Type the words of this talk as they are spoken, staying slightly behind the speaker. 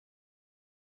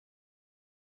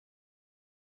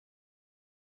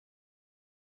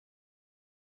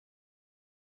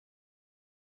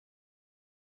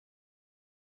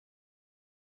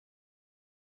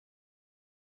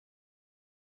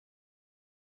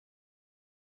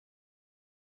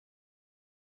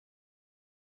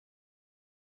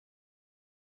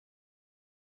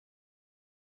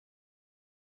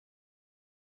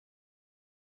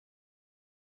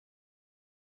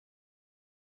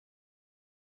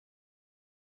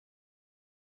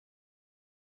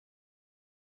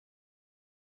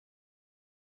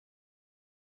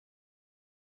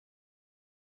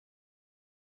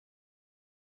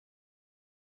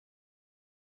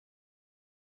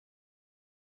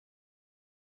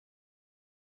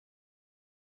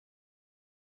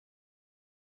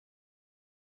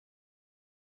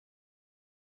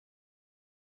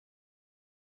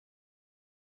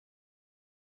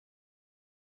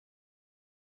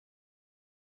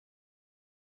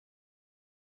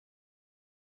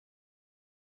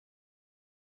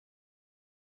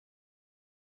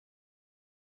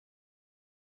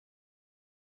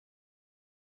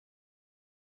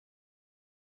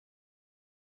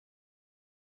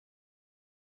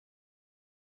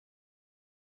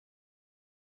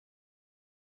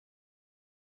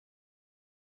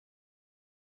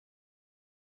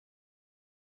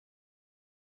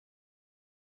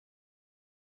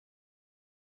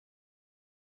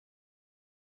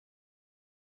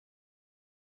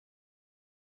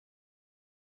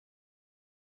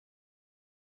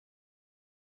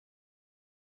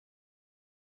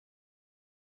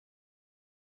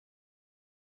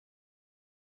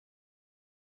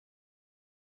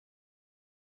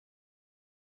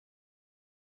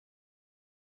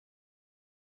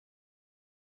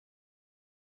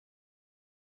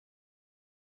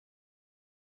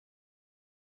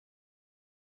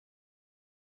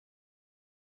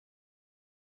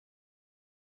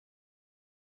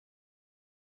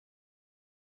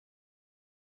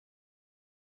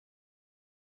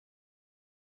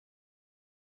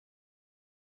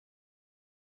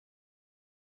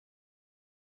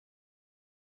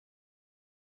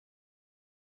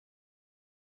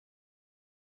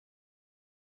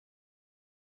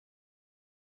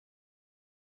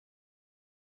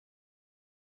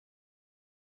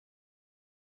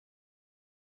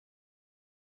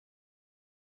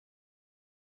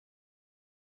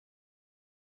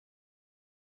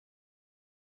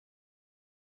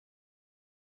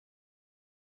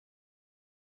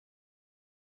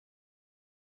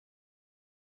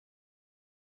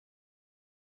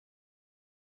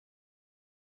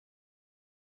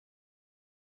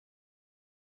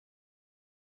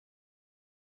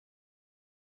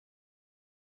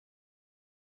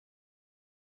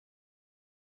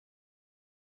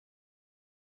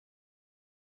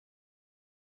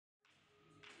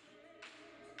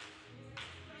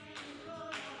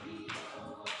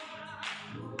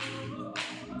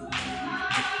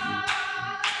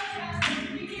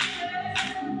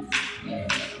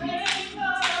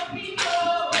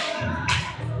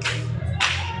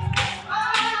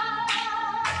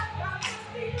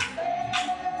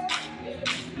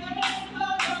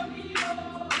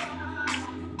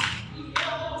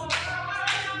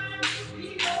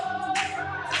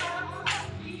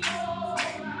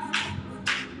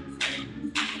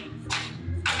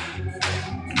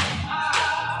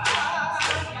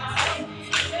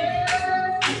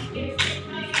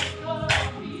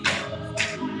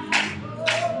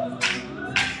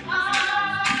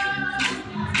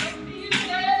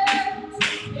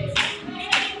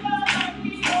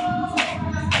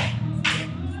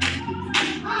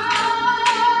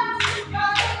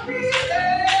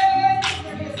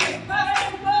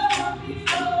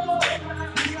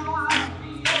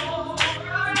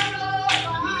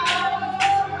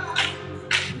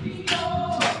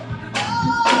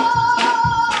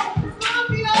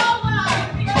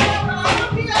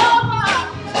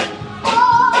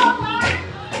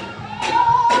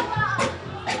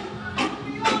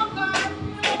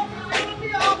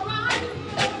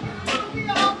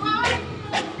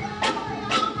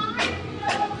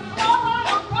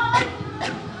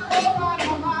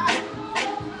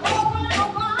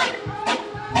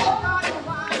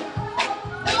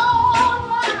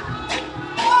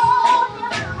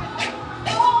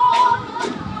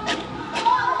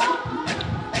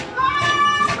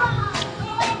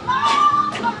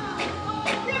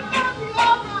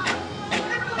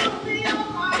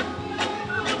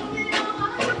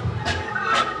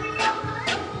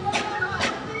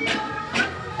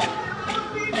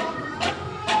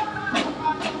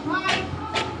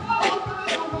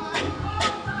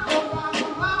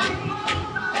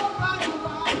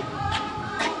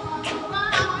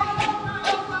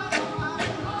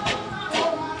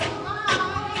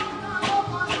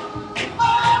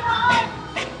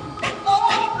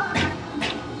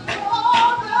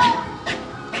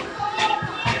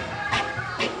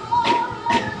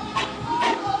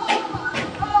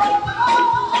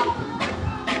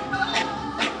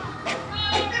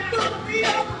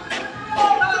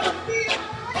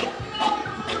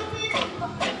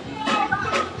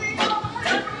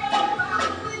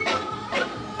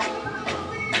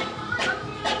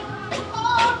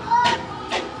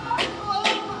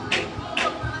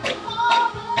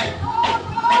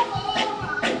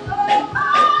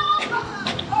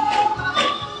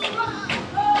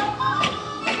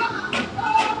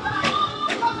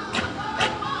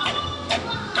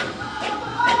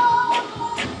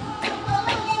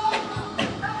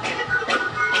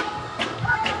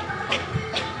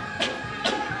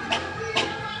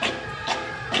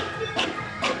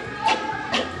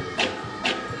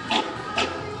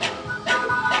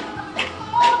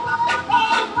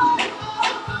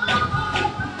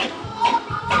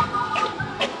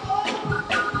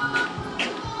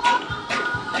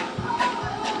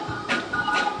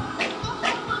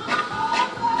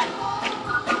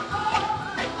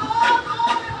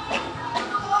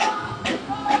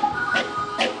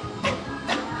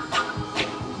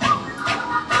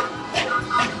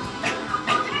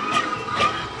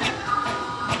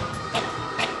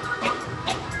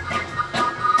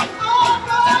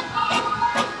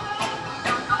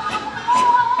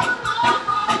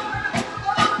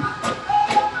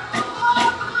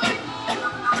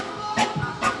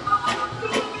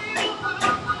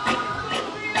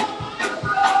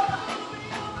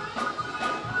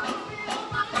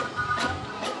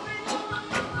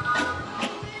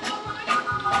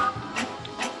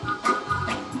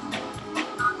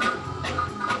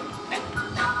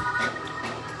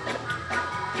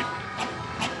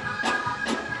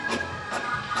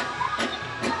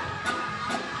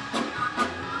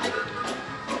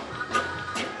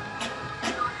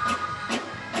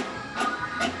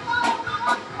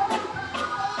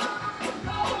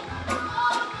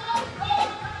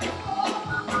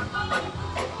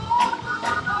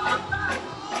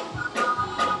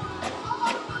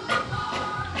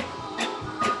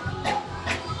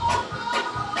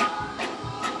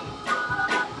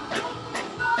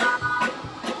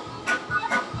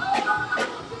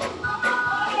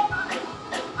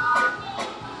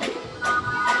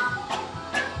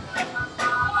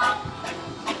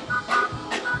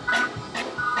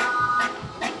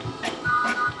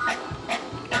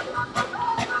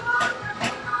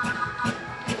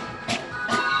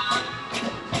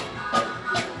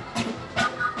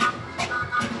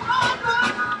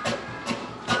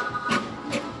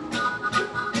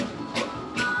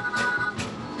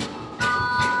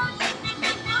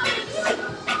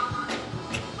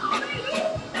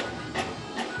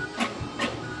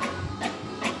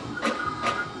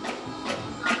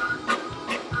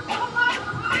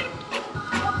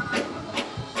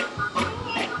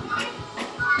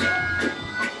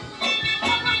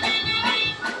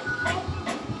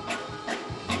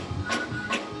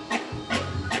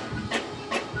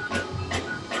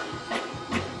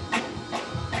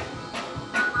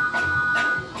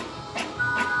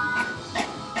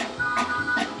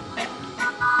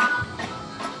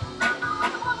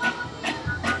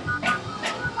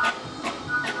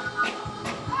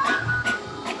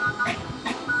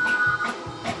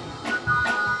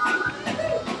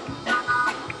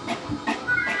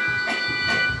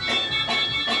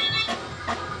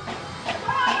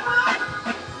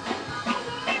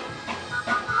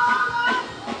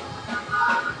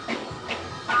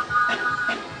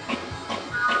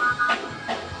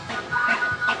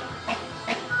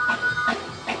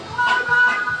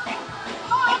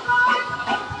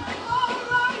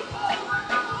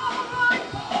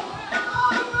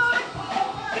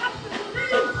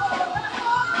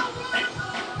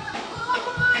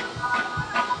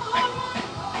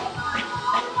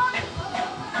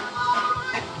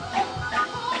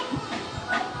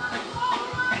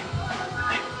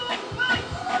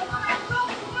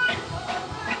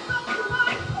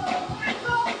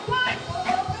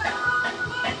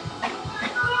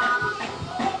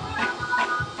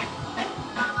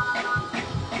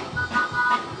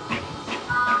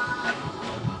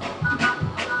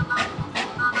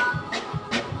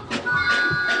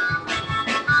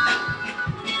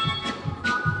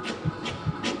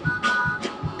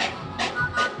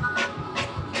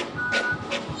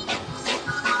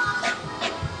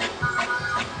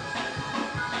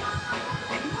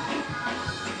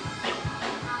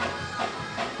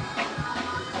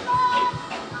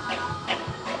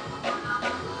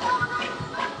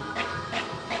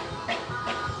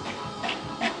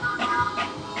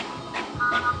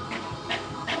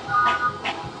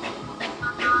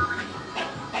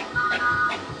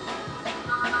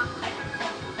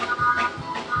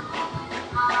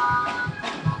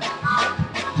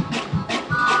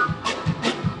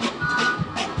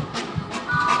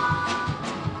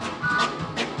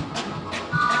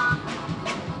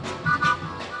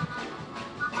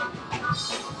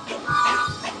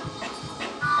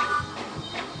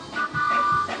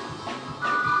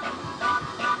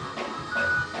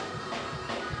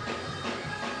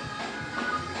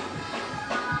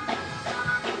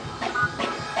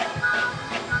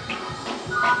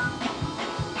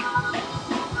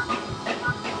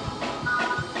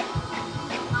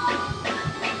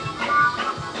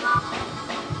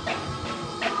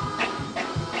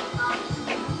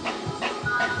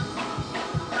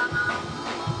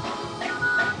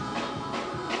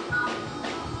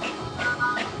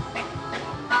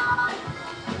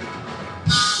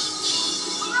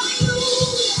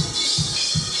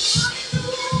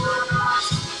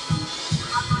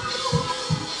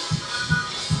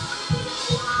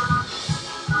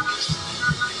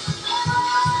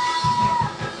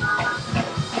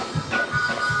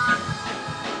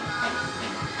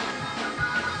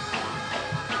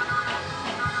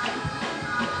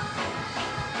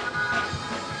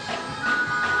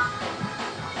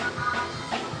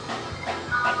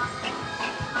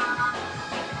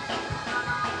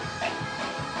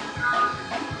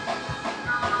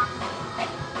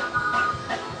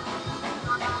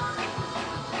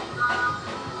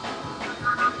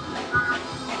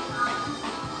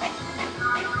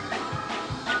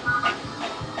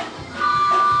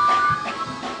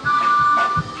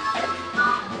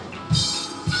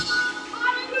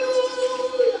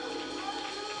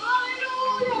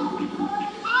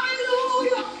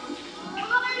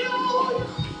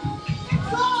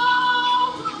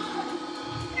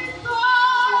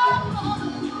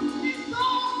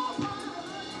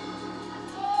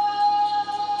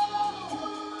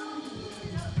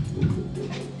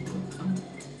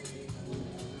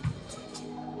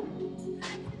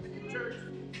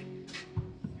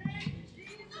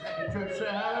say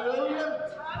hallelujah.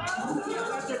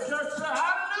 Let the church say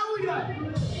hallelujah.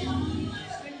 It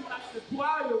seems like the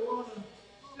choir want to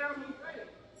celebrate.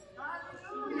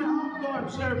 Hallelujah.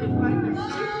 Homegoing service like this.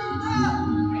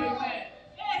 Amen.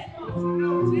 But you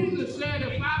know, Jesus said,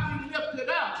 if I be lifted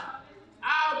up,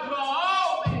 I'll draw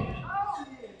all men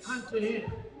unto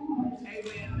him.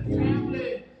 Amen. The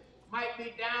family might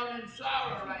be down in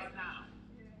sorrow right now.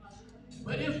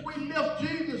 But if we lift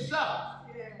Jesus up,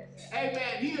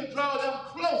 amen, he'll draw them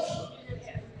closer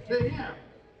to him.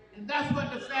 And that's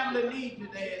what the family needs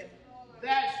today.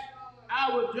 That's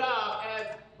our job as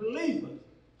believers,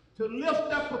 to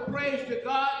lift up a praise to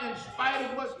God in spite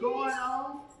of what's going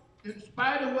on, in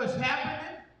spite of what's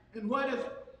happening, and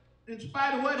in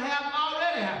spite of what have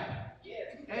already happened.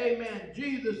 Amen.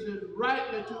 Jesus is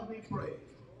rightly to be praised.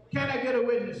 Can I get a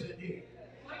witness in here?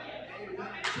 Amen.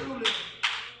 Truly,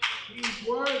 he's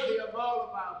worthy of all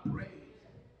of our praise.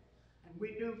 And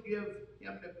we do give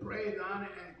him the praise, honor,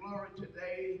 and glory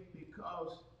today,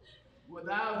 because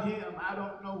without him, I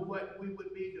don't know what we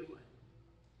would be doing.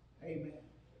 Amen.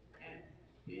 And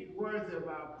he's worthy of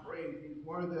our praise. He's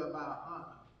worthy of our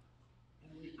honor.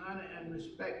 And we honor and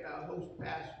respect our host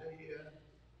pastor here,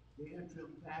 the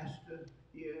interim pastor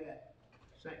here at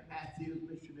St. Matthew's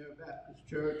Missionary Baptist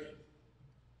Church.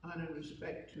 Honor and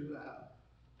respect to our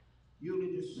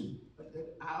eulogist of the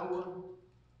hour,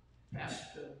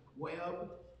 Pastor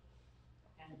Webb,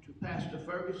 and to Pastor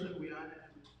Ferguson. We honor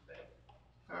and respect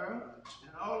her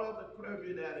and all of the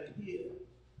clergy that are here.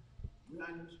 We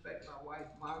honor and respect my wife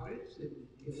Margaret sitting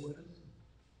here with us.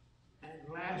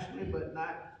 And lastly but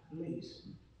not least,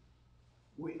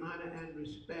 we honor and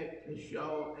respect the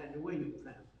Shaw and the Williams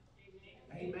family.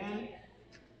 Amen.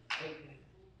 Amen.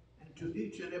 And to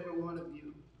each and every one of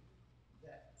you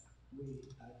that we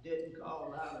didn't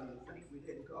call out, or you think we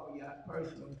didn't call you out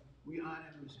personally, we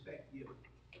honor and respect you.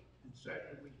 And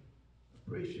certainly we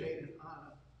appreciate and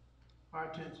honor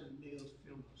Hortense&Mills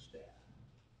funeral staff.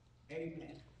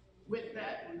 Amen. With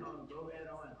that, we're going to go ahead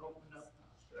on and open up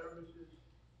our services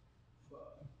for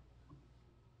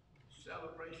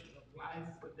celebration of life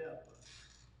for Debra.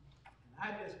 And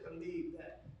I just believe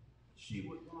that she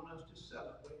would want us to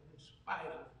celebrate in spite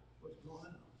of what's going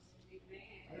on.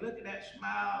 And look at that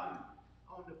smile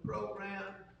on the program,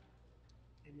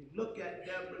 and you look at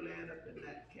Debra laying up in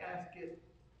that casket,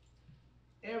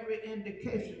 every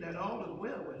indication that all is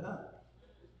well with her.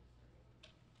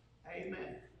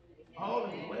 Amen. All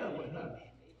is well with her.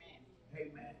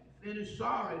 Amen. If any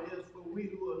sorrow it is for we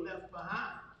who are left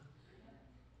behind.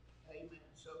 Amen.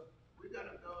 So we're going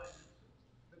to go and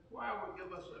the choir will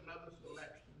give us another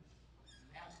selection.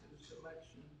 And after the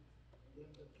selection, the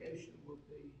invocation will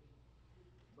be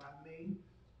by me.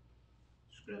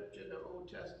 Scripture, the Old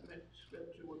Testament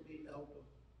scripture would be Elder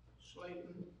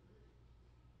Slayton.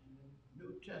 And the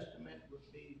New Testament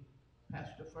would be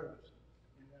Pastor Ferguson.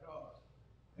 In that order.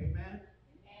 Amen?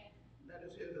 Amen. Let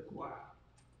us hear the choir.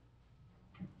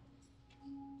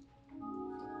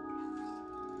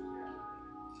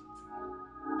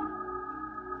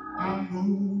 I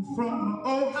moved from my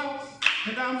old house,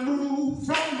 and I moved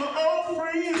from my old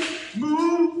friends,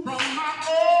 moved from my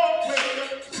old way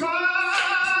of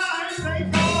trying.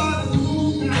 Thank God I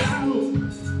moved now,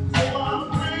 so I'm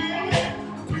ready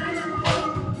to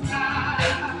die.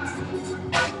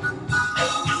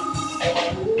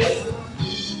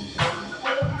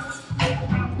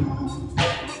 I moved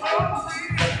from my old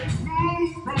friends,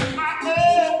 moved from my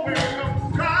old way of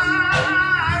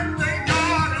trying. Thank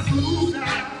God I moved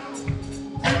now.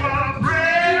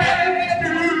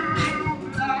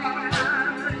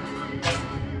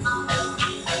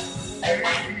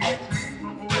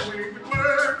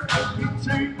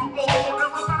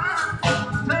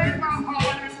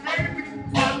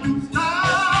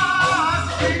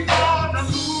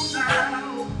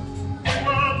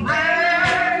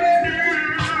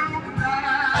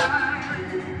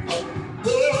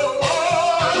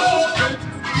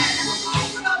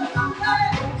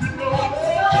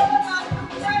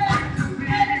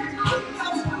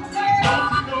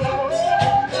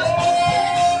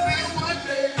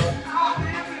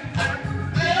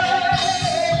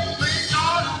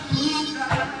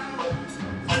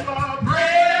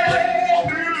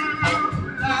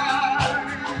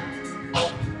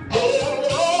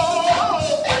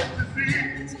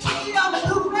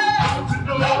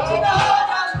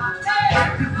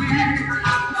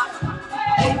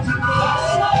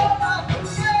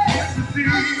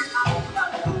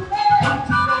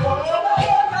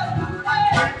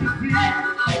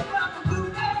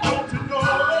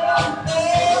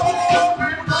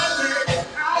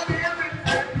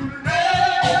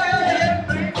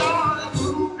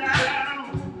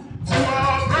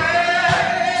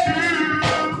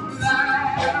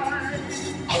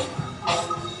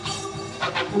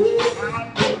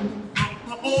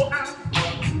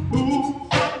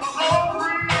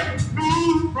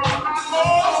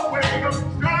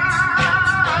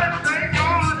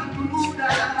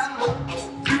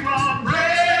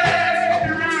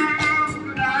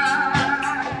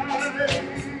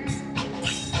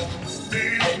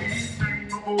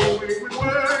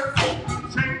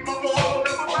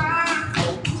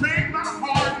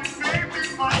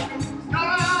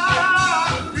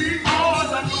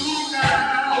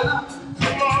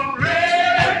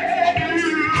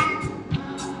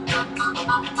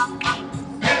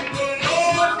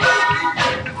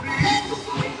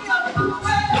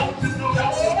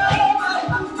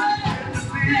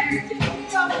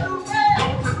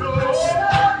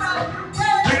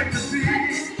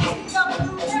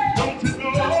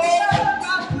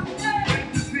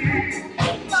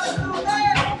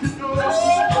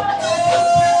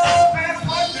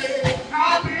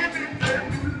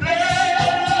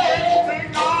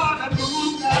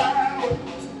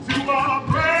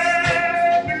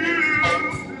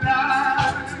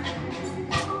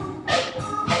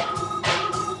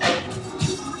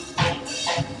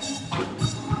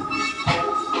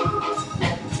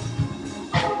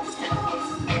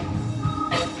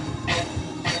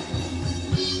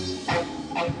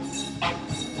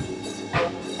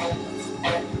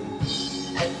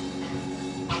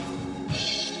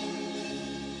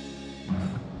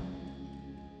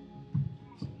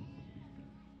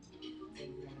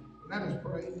 Let us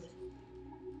pray.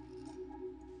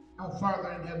 Our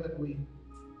Father in heaven, we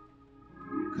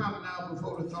come now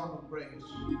before the throne of grace.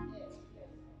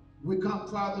 We come,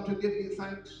 Father, to give you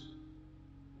thanks.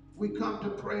 We come to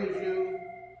praise you.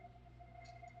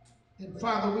 And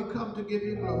Father, we come to give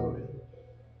you glory.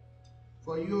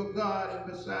 For you are God, and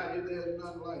beside you there is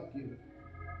none like you.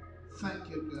 Thank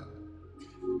you, God.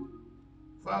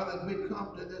 Father, as we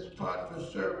come to this part of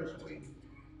the service, we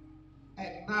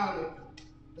acknowledge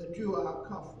that you are our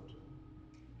comforter.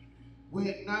 We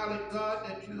acknowledge, God,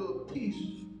 that you are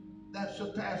peace that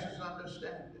surpasses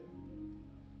understanding.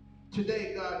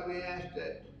 Today, God, we ask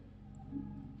that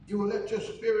you will let your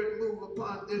spirit move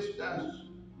upon this thy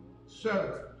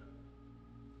servant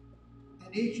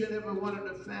and each and every one of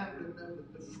the family members,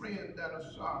 the friends that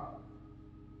are sorry.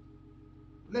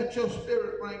 Let your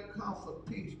spirit bring comfort,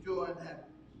 peace, joy, and happiness.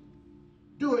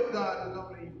 Do it, God, as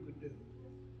only you could do.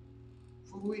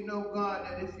 For we know, God,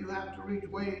 that if you have to reach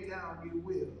way down, you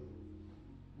will.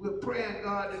 We're praying,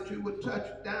 God, that you would touch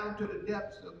down to the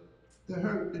depths of the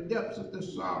hurt, the depths of the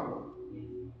sorrow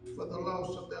for the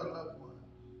loss of their loved ones.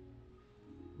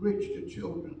 Reach the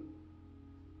children.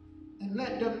 And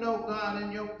let them know, God,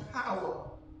 in your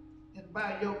power and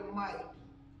by your might,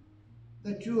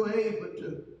 that you are able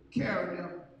to carry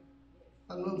them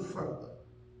a little further,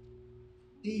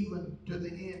 even to the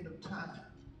end of time.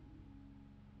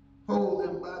 Hold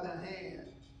them by their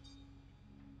hand.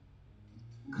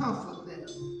 Comfort them.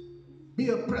 Be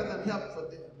a present help for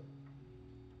them.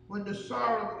 When the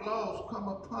sorrow of loss come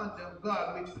upon them,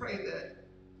 God, we pray that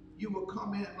you will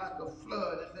come in like a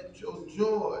flood and let your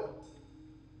joy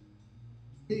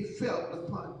be felt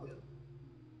upon them.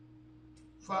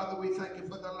 Father, we thank you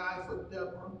for the life of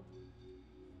Deborah.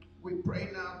 We pray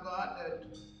now, God,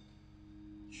 that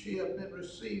she has been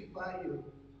received by you,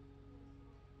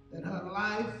 that her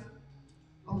life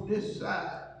on this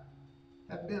side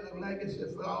have been a legacy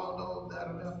for all those that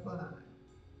are left behind.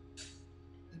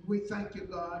 And we thank you,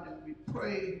 God, and we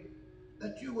pray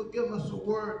that you will give us a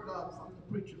word, God, from the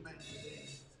preacher man today.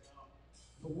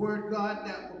 A word, God,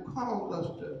 that will cause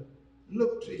us to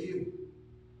look to you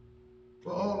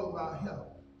for all of our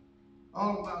help,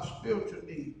 all of our spiritual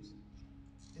needs,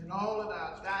 and all of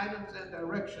our guidance and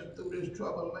direction through this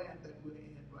troubled land that we're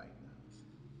in right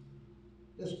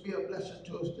now. Just be a blessing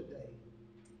to us today.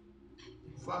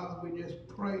 And Father, we just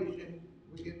praise you.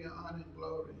 We give you honor and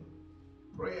glory.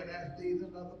 Pray and ask these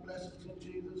and other blessings in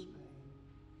Jesus' name.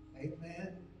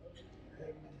 Amen.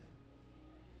 Amen.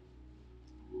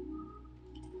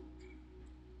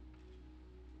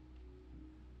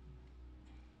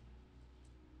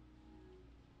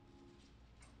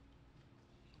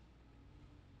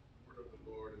 The word of the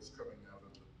Lord is coming out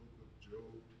of the book of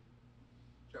Job,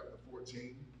 chapter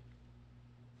 14.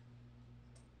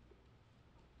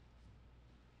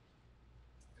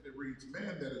 And it reads,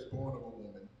 "Man that is born of a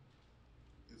woman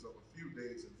is of a few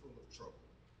days and full of trouble.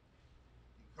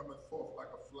 He cometh forth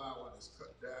like a flower and is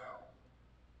cut down.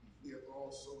 He fleeth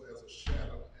also as a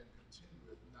shadow and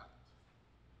continueth not.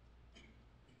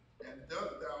 And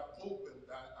dost thou open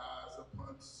thy eyes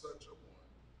upon such a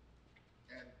one,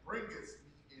 and bringest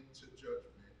me into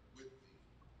judgment with thee?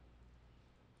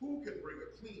 Who can bring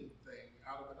a clean thing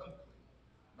out of an unclean?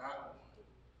 Not one.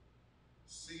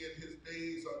 Seeing his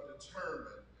days are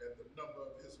determined, and the number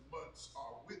of his months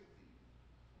are with thee.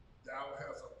 Thou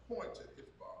hast appointed his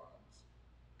bonds,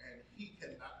 and he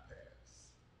cannot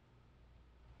pass.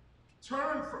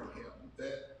 Turn from him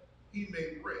that he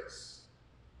may rest,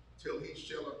 till he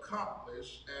shall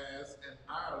accomplish as an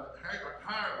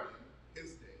hireling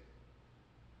his day.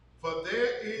 For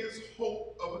there is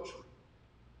hope of a tree,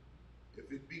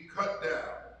 if it be cut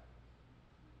down,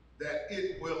 that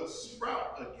it will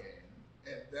sprout again,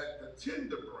 and that the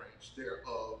tender branch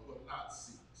thereof will not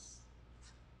cease.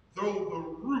 Though the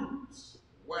roots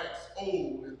wax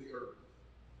old in the earth,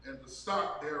 and the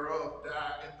stock thereof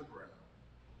die in the ground,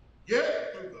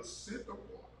 yet through the scent of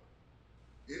water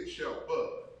it shall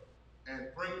bud,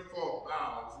 and bring forth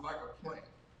boughs like a plant.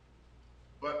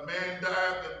 But man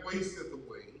dieth and wasteth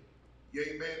away,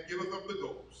 yea, man giveth up the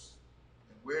ghost,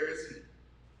 and where is he?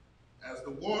 As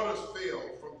the waters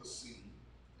fail from the sea,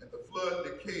 and the flood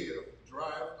decayeth,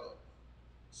 drieth up,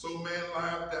 so man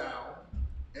lieth down,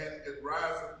 and it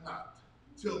riseth not,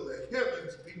 till the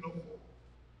heavens be no more.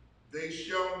 They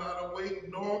shall not awake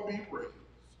nor be raised.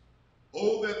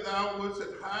 Oh, that thou wouldst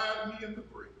hide me in the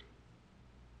grave,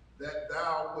 that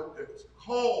thou wouldst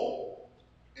call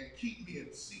and keep me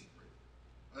in secret,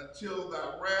 until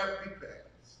thy wrath be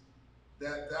past,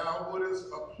 that thou wouldst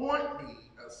appoint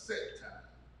me a set time,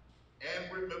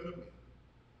 and remember me.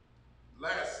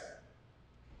 Lastly,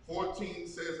 14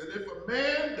 says that if a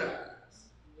man die,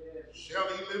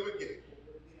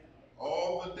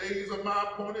 days of my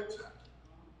appointed time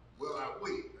will I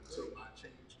wait until my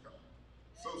change comes.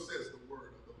 So says the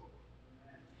word of the Lord.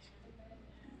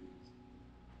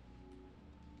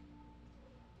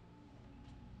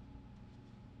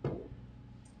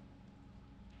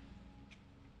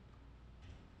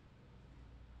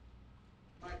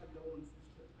 My condolences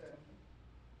to the family.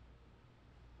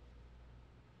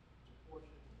 The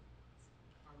portion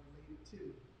are related to.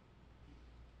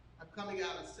 I'm coming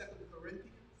out of 2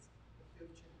 Corinthians, the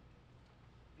 5th chapter,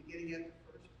 beginning at the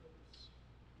 1st verse.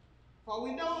 For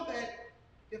we know that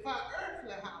if our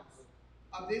earthly house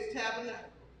of this tabernacle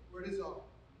were dissolved,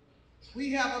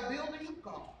 we have a building of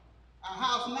God, a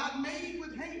house not made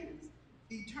with hands,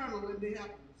 eternal in the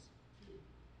heavens.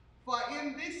 For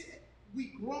in this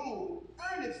we groan,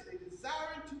 earnestly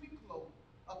desiring to be clothed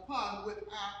upon with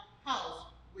our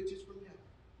house which is from heaven.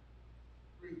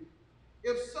 Read.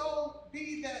 If so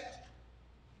be that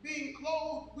being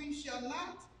clothed we shall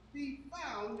not be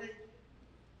found naked.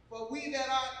 For we that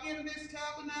are in this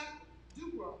tabernacle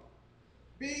do groan,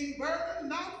 being burdened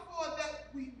not for that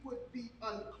we would be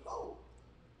unclothed,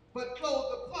 but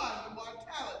clothed upon the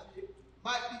mortality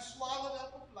might be swallowed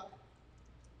up of life.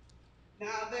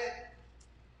 Now that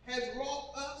has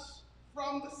wrought us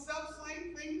from the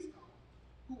selfsame things God,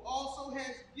 who also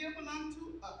has given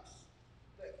unto us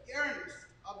the earnest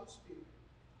of the Spirit.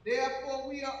 Therefore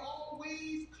we are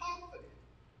always confident,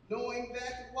 knowing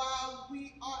that while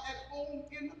we are at home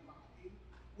in the body,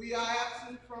 we are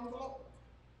absent from the Lord.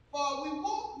 For we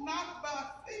walk not by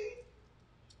faith,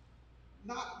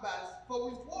 for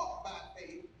we walk by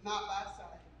faith, not by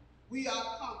sight. We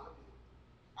are confident,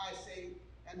 I say,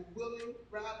 and willing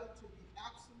rather to be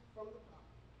absent from the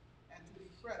body and to be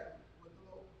present with the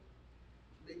Lord.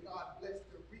 May God bless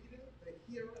the reader, the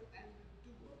hearer, and the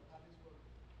doer of his word.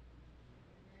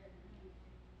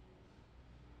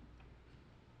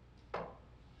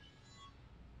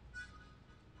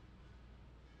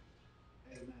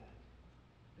 Amen.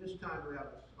 This time we have a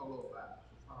solo Bible,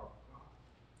 so far God.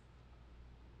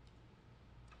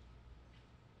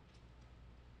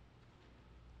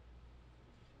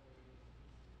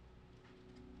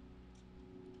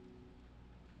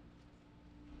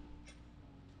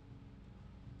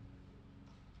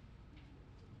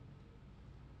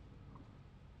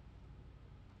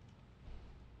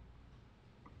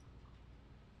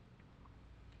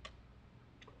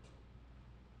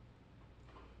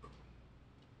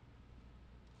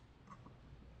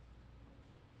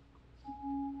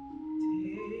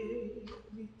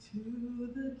 Take me to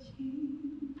the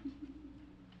King.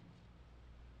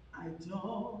 I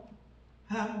don't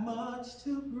have much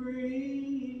to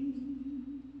bring.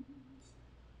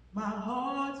 My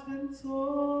heart's been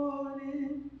torn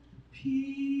in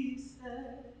pieces.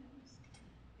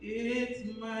 It's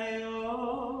my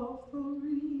offering.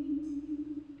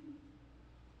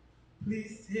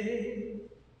 Please take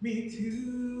me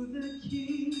to the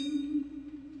King.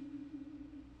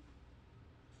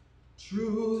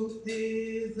 Truth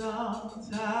is I'm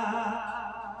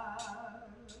tired.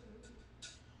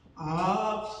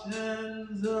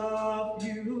 Options of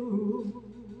you.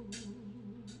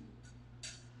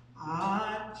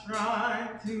 I'm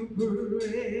trying to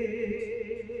pray,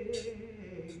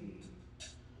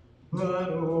 but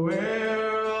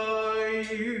where are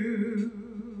you?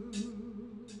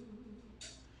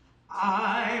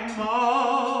 I'm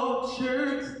all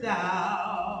churched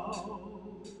out,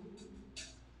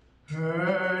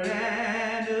 hurt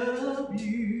and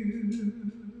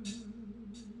abused.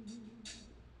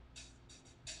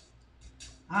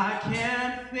 I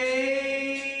can't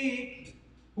fake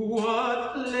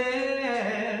what's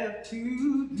left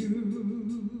to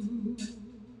do.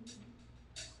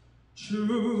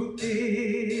 Truth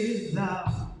is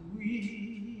I'm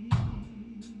weak,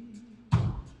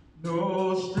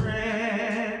 no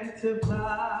strength to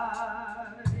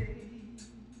fight,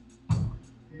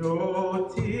 no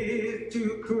tears to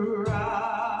cry.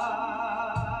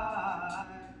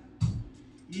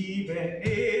 Even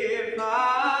if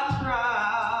I try,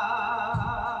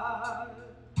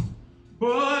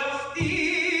 but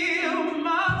still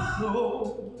my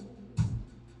soul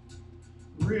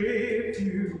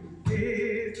refuses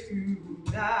to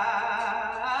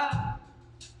die.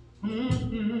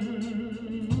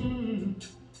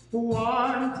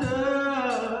 One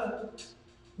touch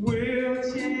will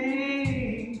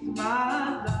change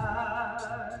my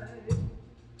life.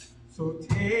 So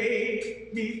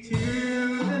take me to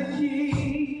the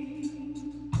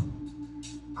King.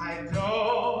 I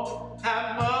don't have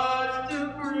much to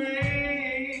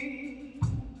bring.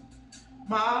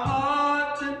 My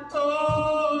heart's been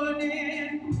torn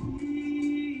in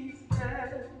pieces.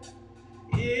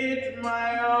 It's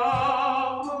my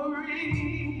offering.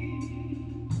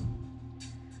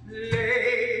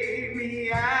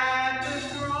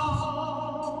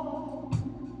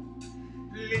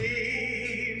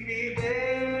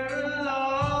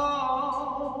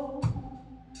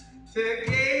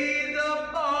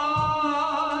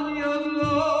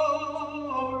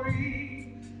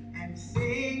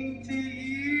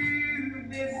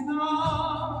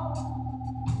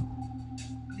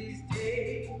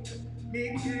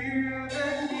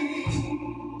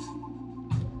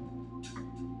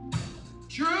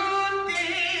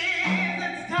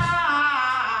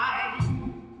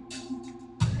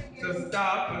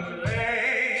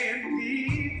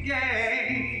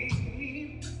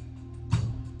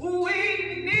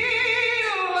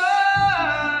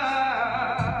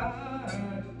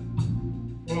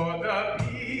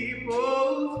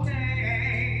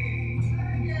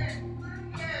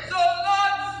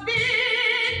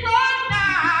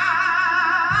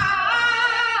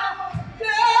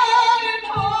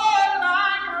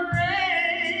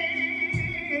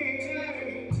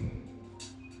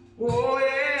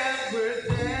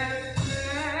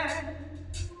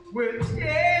 we're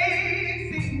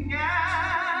chasing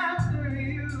after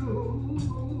you.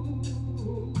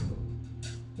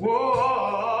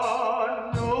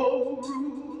 Oh, no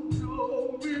rule,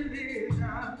 no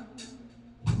religion.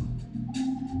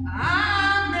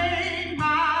 I made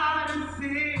my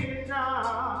decision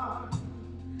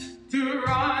to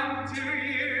run to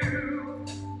you,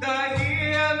 the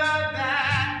healer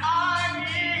that I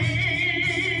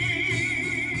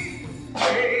need.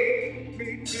 Take me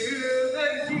to the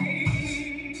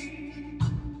king.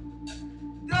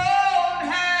 Don't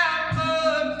have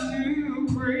much to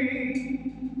bring.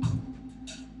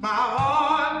 My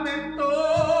heart been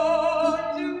torn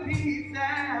to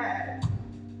pieces.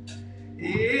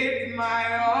 It's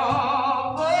my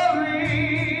offering.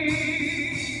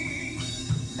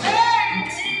 Take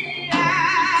me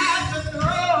at the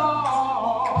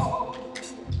throne.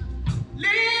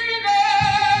 Leave me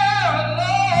there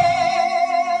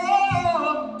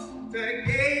alone to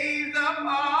gaze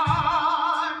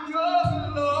upon your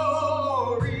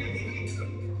glory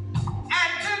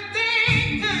and to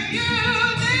sing to you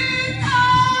this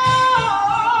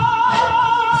song.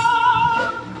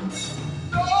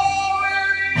 So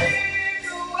weary is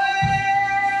the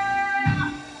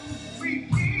way we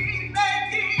keep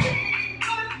making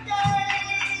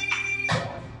mistakes.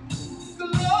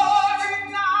 Glory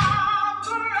not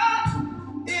for us,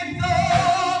 it's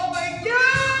all for you.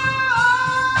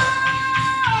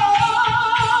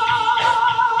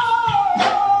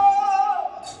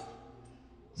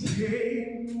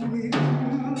 Take me to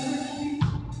the sea.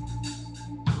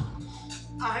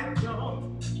 I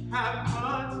don't have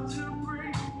much to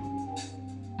bring.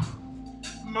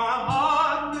 My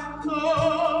heart is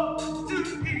torn to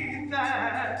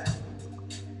pieces.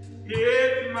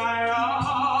 It's my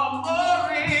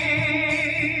offering.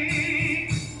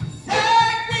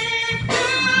 Take me to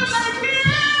the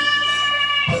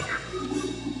king.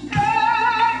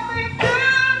 Take me to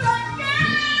the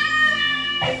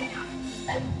king.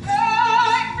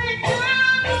 Take me to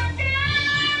the king.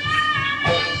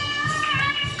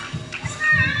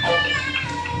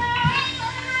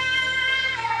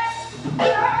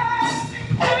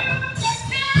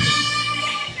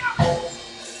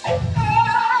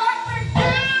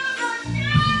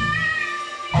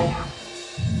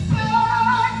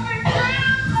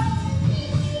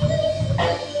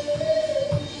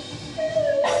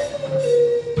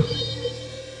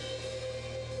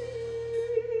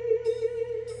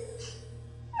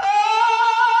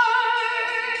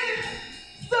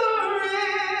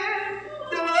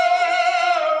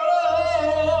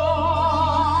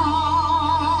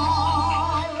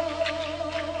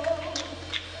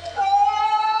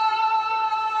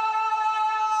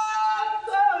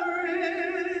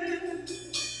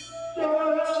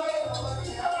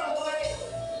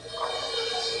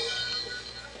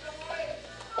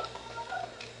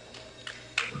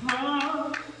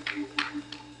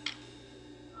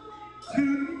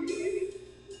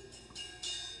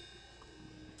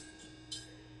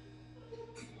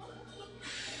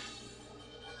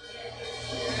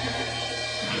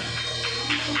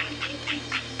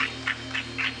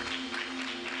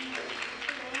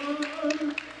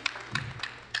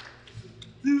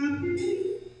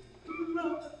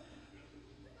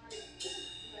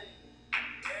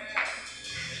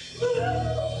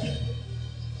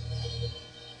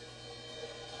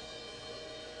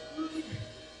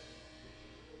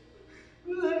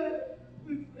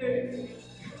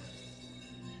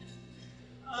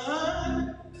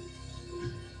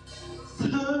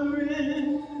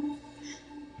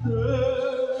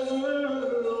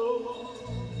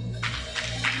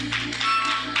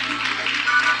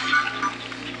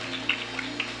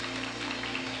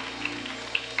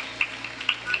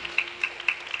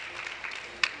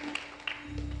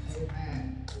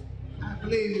 I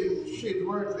believe she's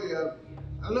worthy of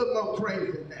a little more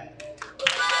praise than that.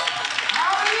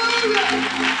 Hallelujah!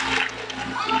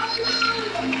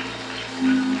 Hallelujah!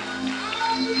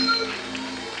 Hallelujah!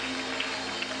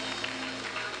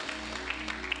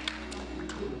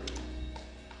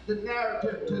 The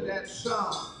narrative to that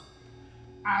song,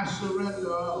 I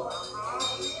surrender all.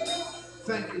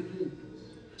 Thank you,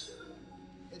 Jesus.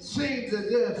 It seems as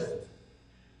if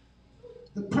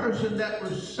the person that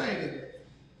was singing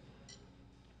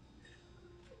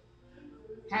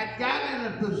had gotten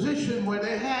in a position where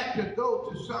they had to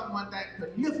go to someone that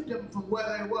could lift them from where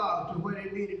they were to where they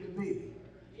needed to be.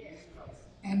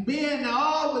 And being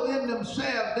all within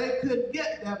themselves, they couldn't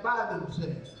get there by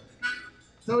themselves.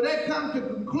 So they come to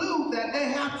conclude that they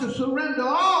have to surrender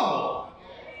all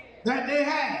that they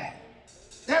had,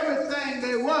 everything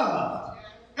they were,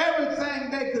 everything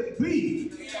they could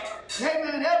be,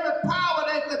 amen, every power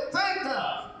they could think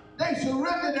of.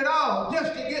 surrendered it all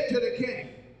just to get to the king.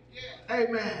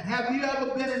 Amen. Have you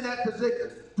ever been in that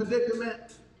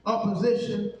predicament or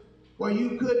position where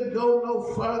you couldn't go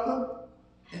no further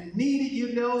and needed,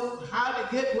 you know, how to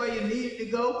get where you needed to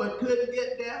go but couldn't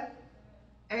get there?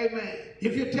 Amen.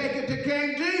 If you take it to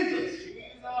King Jesus.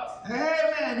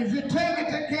 Amen. If you take it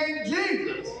to King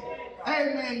Jesus.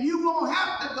 Amen. You won't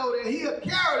have to go there. He'll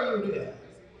carry you there.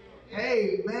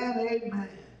 Amen. Amen.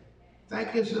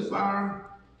 Thank you, Sapphira.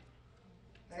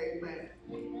 Amen.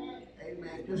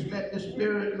 Amen. Just let the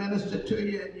Spirit minister to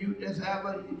you and you just have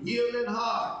a yielding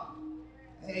heart.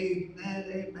 Amen.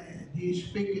 Amen. He's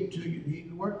speaking to you.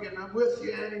 He's working with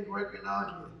you and he's working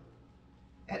on you.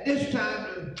 At this time,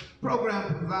 the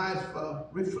program provides for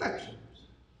reflections.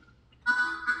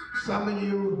 Some of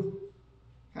you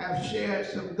have shared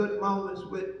some good moments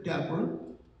with Deborah.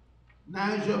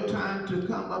 Now is your time to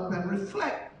come up and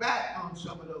reflect back on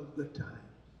some of those good times.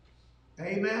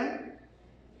 Amen.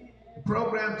 The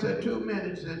program said 2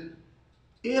 minutes, and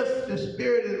if the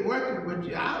Spirit is working with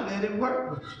you, I'll let it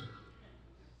work with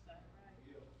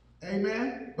you.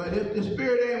 Amen. But if the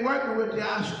Spirit ain't working with you,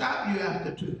 I'll stop you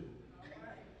after 2.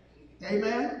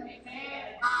 Amen.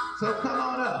 So come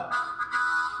on up.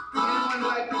 Anyone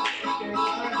like to turn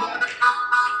back?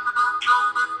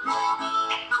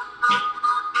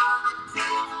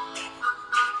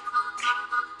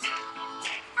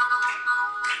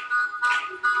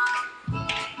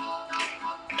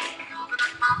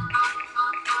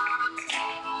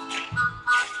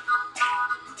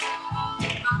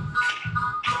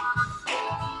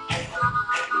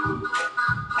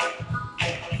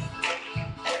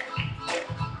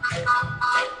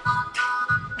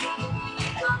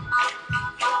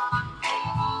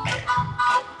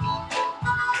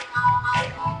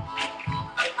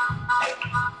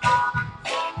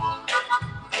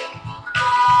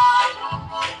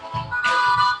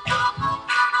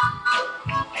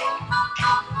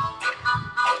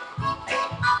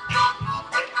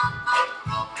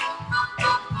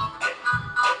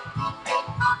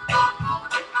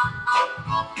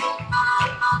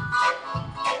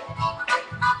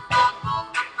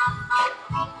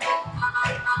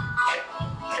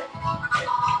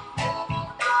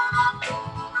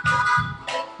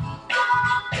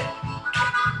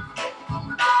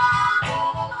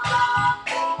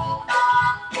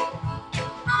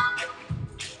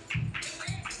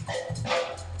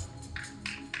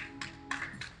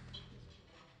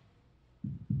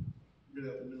 Good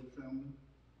afternoon, family.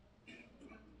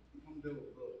 I'm Debra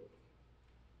Shaw.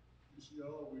 She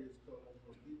always calls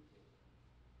for people.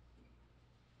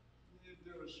 Me and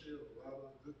Debra share a lot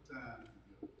of good times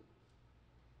together.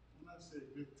 When I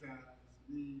say good times,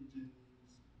 me, Jennings,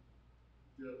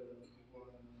 Debra,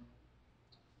 one,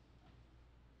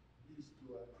 we used to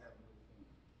go out and have a little fun.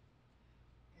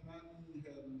 And I mean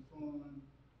having fun,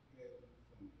 having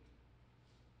fun.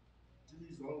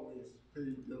 Jennings always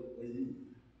paid Debra way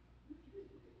in.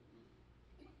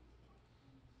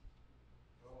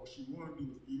 All she wanted to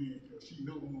do was eat in because she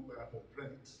know I'm gonna buy her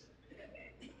drinks.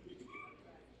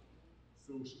 So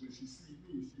when she see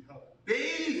me, she holler,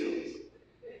 "Deals!"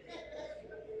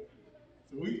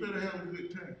 So we better have a good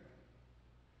time.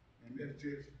 And that's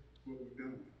just what we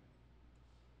done.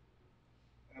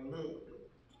 I love her.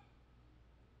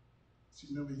 She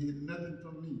never hid nothing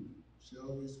from me. She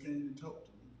always came and talked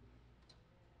to me.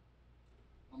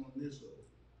 I'm gonna miss her.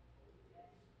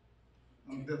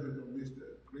 I'm definitely gonna miss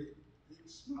that great big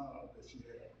smile that she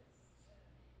had.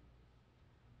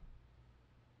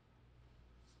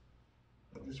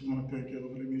 I just want to thank y'all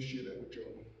for letting me share that with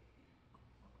y'all.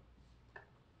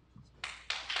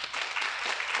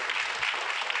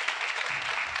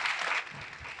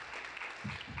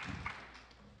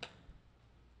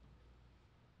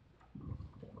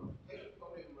 Take the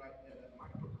podium right there, that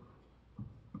microphone.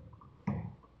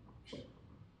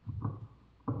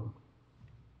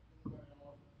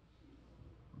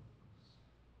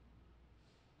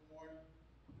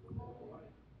 Good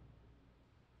morning.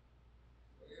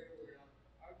 Well, anyway,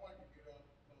 I wanted to get up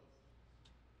because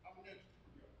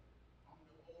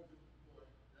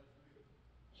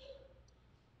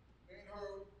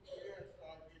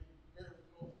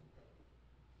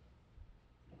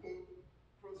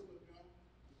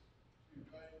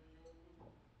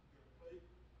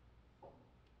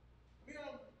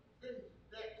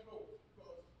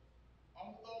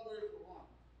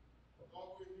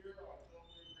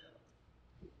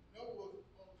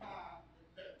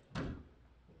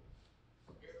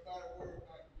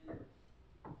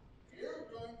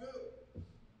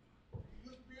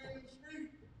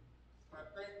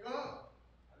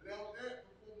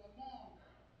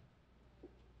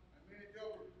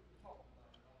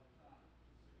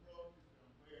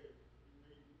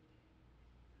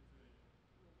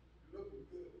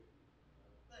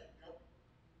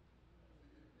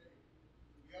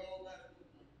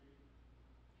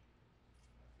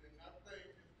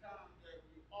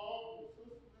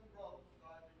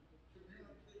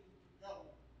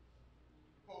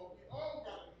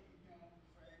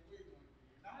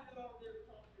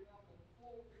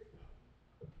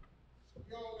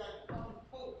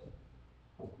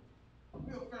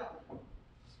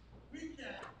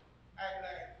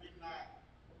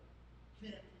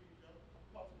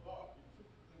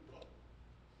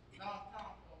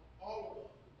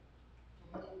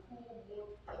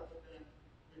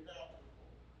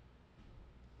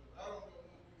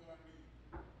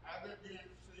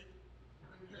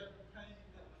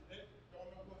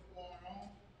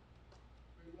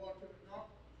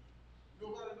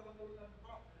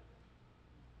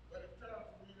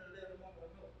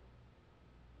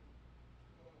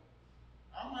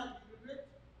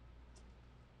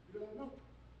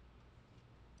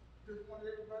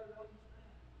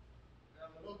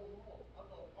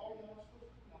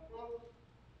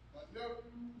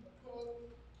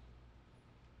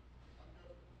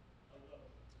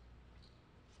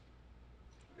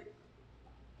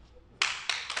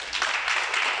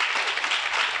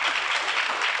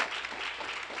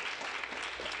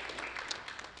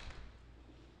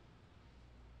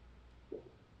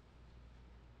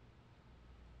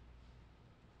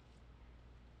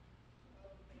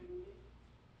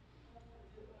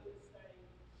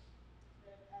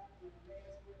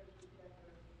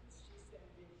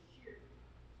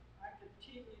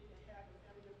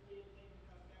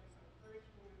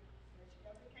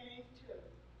never came to.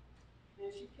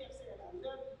 And she kept saying, I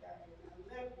love you, Diane, I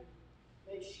love you.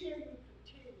 Make sure you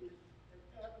continue the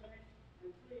family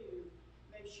and friends.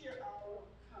 Make sure all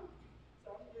of them come.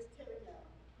 So I'm just telling y'all,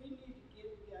 we need to get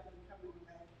together and come on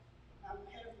back. I'm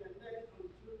having a nutty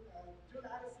on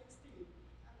July the 16th.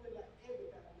 I would like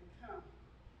everybody to come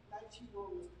like she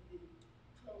wants us to be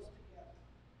close together.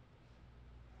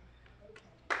 Okay.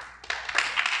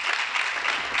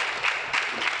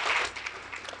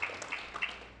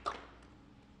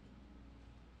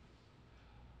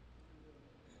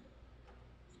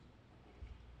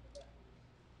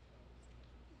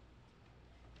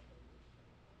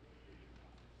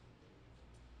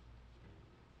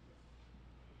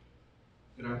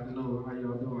 Good afternoon. How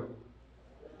y'all doing?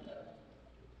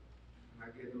 Can I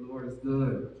get the Lord is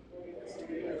good?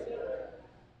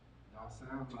 Y'all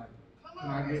sound like it. Can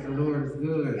I get the Lord is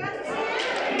good? That's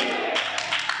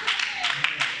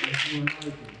more like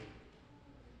it.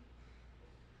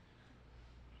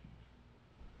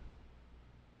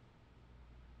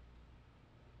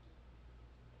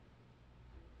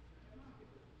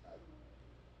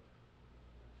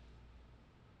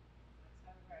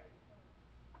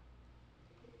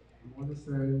 I want to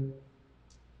say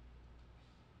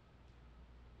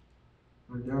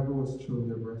my Debra was truly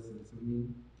a blessing to me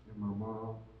and my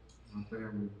mom, my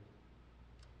family.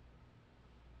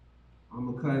 I'm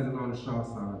a cousin on the Shaw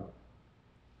side,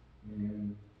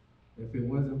 and if it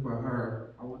wasn't for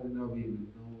her, I would have never even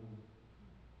known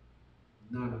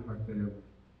none of her family.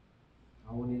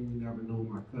 I wouldn't even never know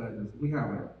my cousins. We have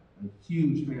a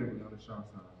huge family on the Shaw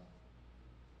side.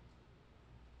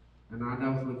 And I'll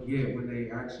never forget when they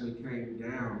actually came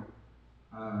down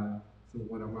to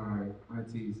one of my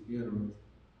auntie's funerals.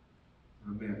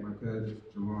 I met my cousin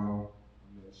Jamal, I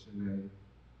met Shanae.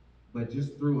 But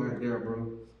just through her there,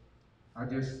 bro, I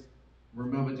just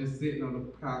remember just sitting on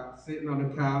the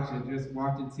couch and just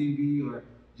watching TV or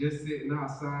just sitting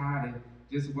outside and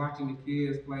just watching the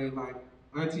kids play. Like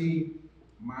Auntie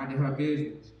minded her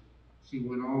business. She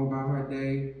went on about her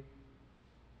day,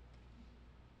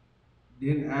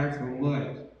 didn't ask for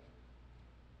much.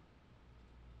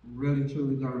 Really,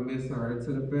 truly gonna miss her. And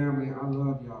to the family, I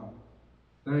love y'all.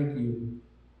 Thank you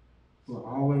for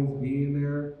always being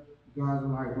there. You guys are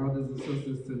like brothers and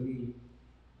sisters to me.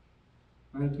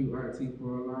 Thank you, Auntie,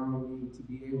 for allowing me to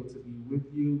be able to be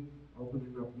with you,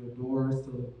 opening up your doors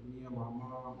to me and my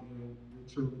mom, and we're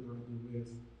truly gonna do this.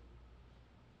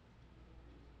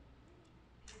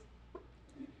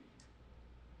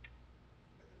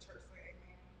 Let the church say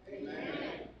amen.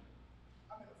 Amen.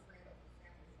 I've been a friend of the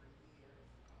family for years.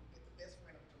 Been the best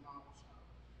friend of Debra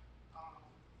Shaw.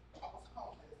 I was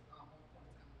homeless one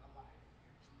point in time in my life.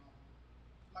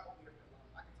 I'm not gonna be here for long.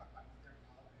 I can talk about this during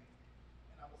all day.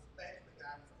 And I was thanking the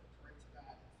guidance of the parental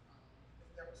guidance.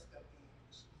 Miss Debra stepped in.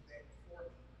 She was there for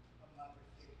me, a mother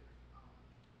figure.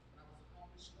 When I was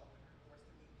homeless, she opened her doors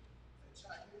to me. Said,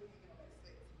 "Child, you didn't get on that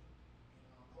set to me.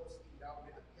 Go to sleep. Y'all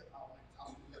been up here all night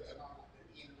talking to each other.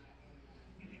 In and out, in and out."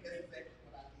 That's exactly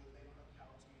what I did. Laid on the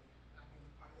couch, and I've been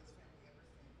part of this family ever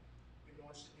since. Been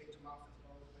knowing Shanae Jamal since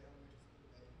Roseville Elementary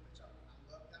School. Let y'all know I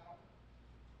love y'all.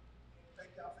 And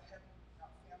thank y'all for having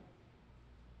our family.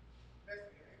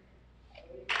 That's it.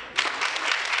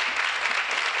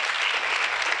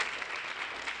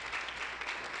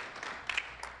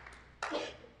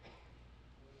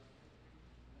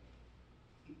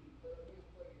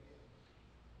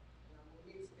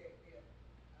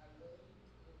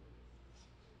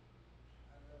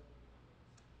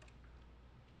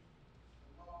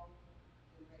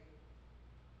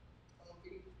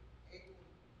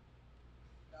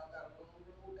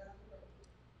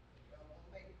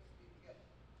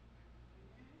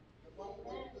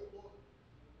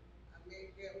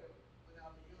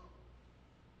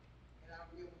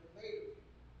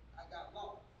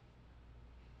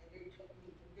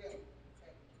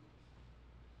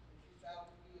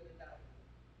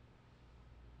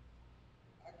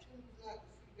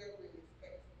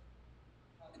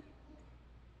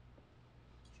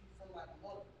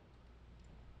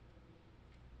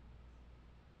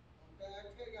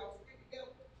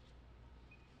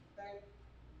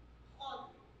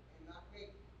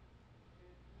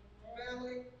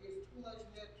 Family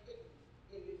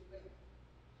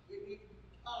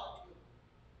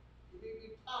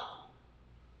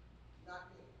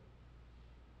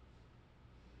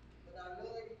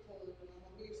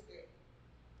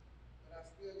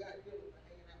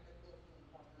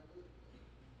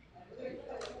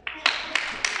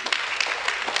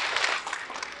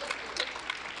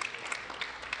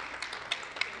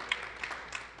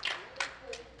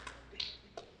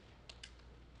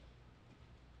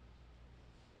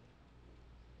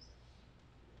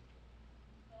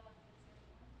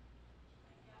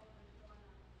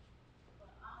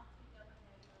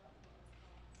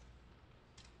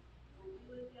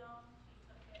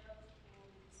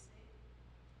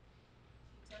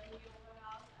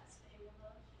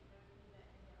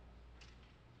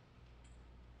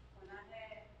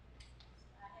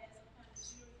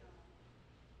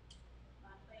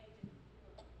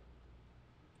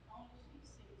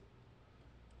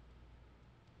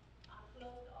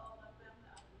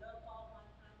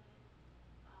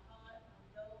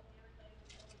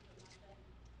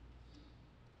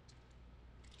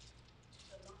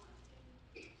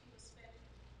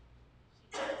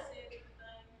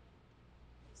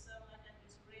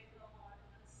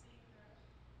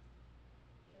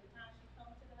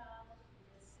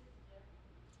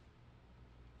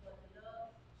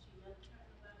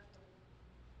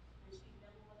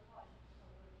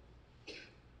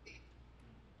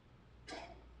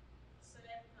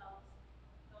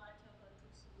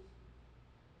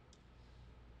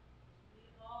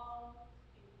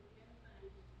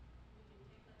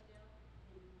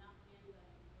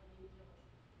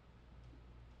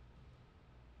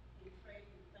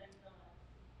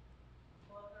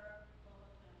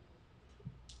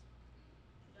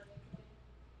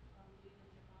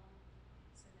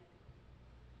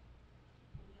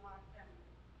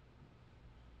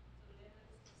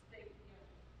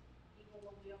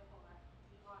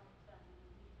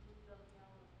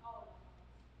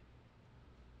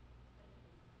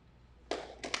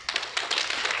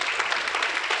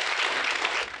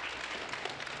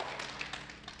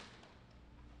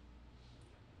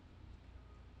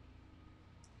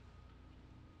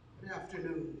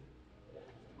afternoon.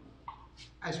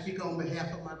 I speak on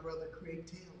behalf of my brother Craig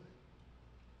Taylor.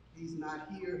 He's not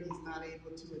here, he's not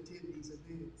able to attend these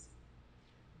events.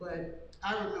 But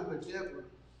I remember Debra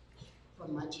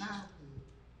from my childhood.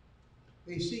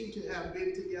 They seem to have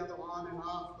been together on and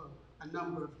off for a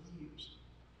number of years.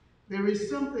 There is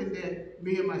something that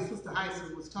me and my sister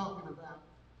Hyson was talking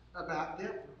about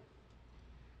Debra.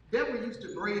 Debra used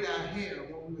to braid our hair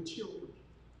when we were children.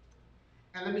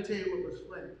 And let me tell you what was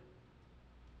funny.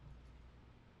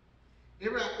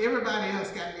 Everybody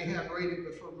else got their hair braided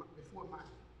before mine.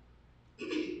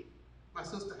 My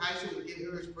sister Hyson would get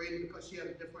hers braided because she had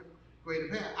a different grade of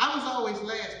hair. I was always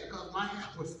last because my hair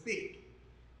was thick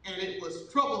and it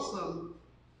was troublesome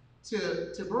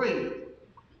to braid.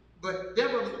 But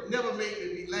Debra never made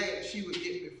me be last. She would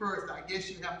get me first. I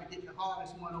guess you have to get the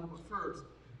hardest one over first.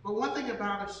 But one thing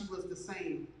about her, she was the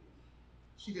same.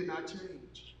 She did not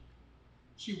change.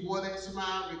 She wore that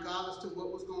smile regardless to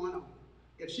what was going on.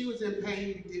 If she was in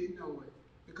pain, you didn't know it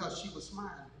because she was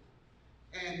smiling.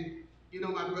 And you know,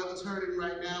 my brother's hurting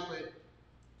right now, but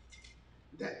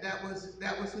that was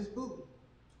his boo.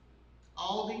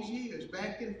 All these years,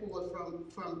 back and forth,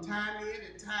 from time in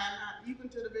and time out, even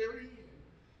to the very end.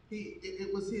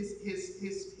 It was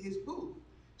his boo.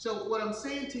 So what I'm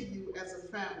saying to you as a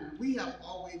family, we have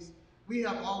always been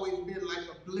like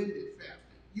a blended family.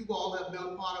 You all have been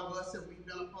a part of us, and we've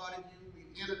been a part of you.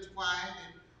 We've intertwined,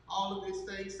 and all of these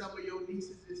things. Some of your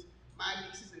nieces is my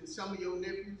nieces, and some of your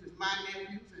nephews is my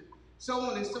nephews, and so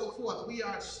on and so forth. We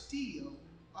are still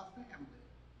a family.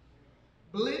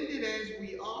 Blended as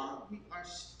we are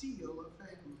still a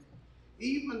family.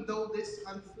 Even though this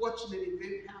unfortunate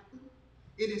event happened,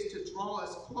 it is to draw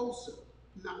us closer,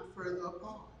 not further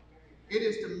apart. It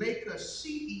is to make us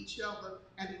see each other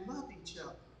and love each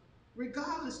other.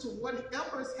 Regardless to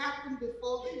whatever has happened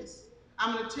before this,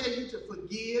 I'm going to tell you to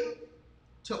forgive,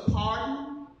 to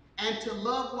pardon, and to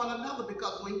love one another,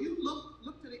 because when you look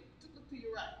to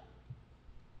your right,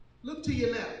 look to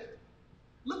your left,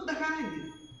 look behind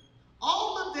you.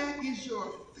 All of that is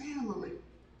your family.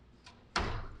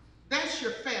 That's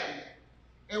your family.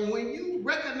 And when you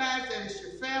recognize that it's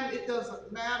your family, it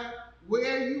doesn't matter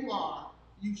where you are,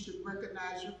 you should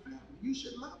recognize your family. You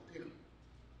should love them.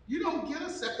 You don't get a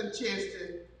second chance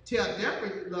to tell Debra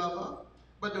you love her,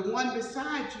 but the one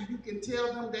beside you, you can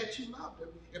tell them that you love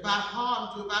them. If I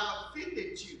harmed you, if I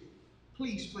offended you,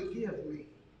 please forgive me.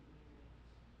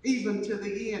 Even to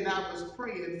the end, I was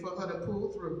praying for her to pull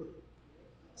through.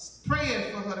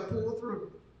 Praying for her to pull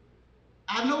through.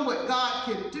 I know what God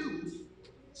can do,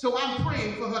 so I'm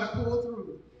praying for her to pull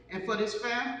through. And for this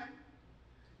family,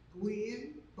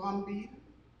 Gwen, Bombita,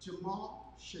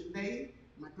 Jamal, Shanae,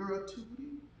 my girl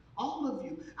Tootie, all of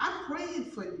you, I'm praying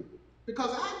for you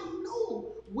because I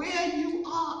know where you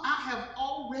are, I have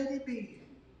already been.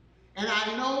 And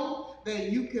I know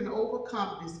that you can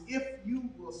overcome this if you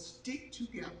will stick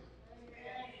together.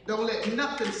 Don't let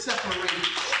nothing separate you.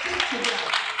 Stick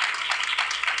together.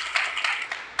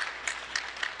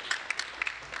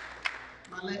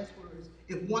 My last words,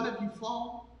 if one of you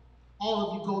fall,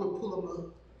 all of you go to pull them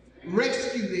up.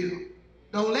 Rescue them.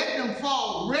 Don't let them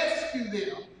fall. Rescue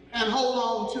them and hold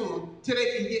on to them till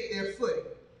they can get their footing.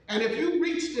 And if you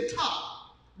reach the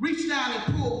top, reach down and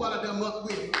pull one of them up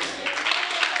with you.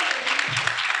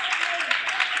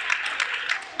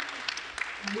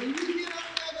 And when you get up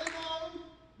there tomorrow,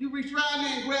 you reach right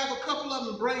there and grab a couple of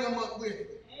them and bring them up with you.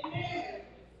 Amen.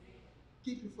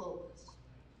 Keep your focus.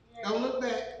 Don't look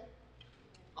back.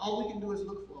 All we can do is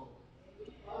look forward.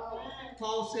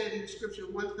 Paul said in the scripture,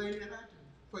 one thing that I do,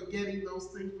 forgetting those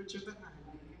things which are behind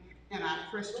me, and I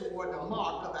press toward the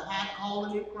mark of the high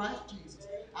calling in Christ Jesus.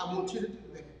 I want you to do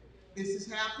that. This has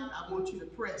happened. I want you to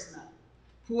press now.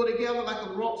 Pull together like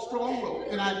a strong rope,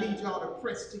 and I need y'all to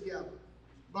press together.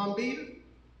 Bombita,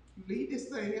 you lead this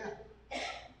thing out.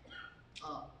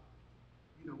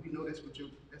 We know that's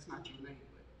not your name,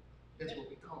 but that's what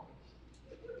we call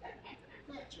it.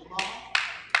 Jamal,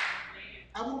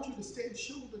 I want you to stand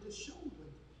shoulder to shoulder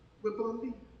with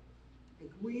Bombita. And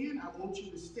Gwen, I want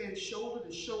you to stand shoulder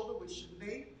to shoulder with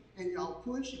Shanae, and y'all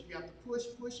push. If you have to push,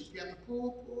 push. If you have to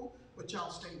pull, pull. But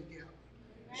y'all stay together.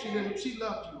 She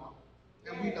loved you all,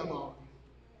 and we love all of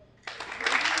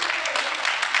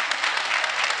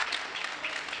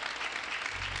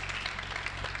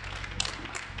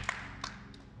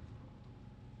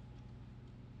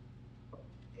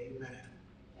you. Amen.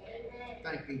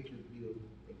 Thank each of you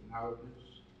acknowledgments.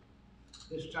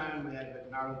 This time we have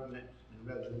acknowledgments and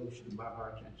resolution by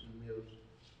Hortense&Mills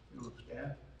funeral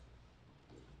staff.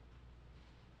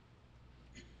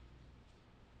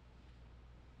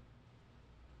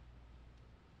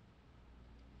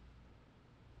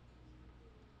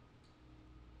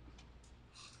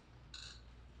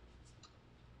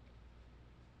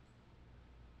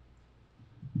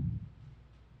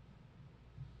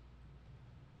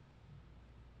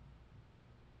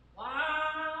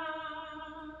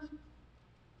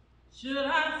 should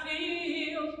I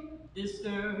feel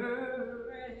discouraged?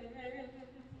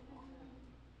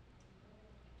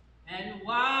 And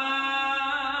why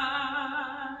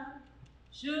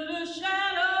should the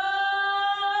shadows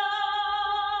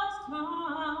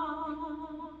come?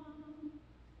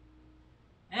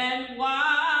 And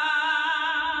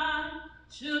why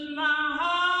should my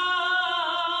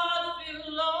heart feel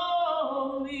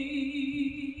lonely?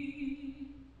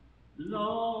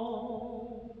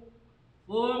 Long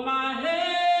for my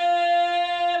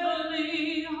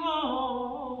heavenly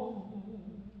home.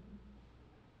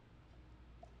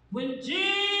 When Jesus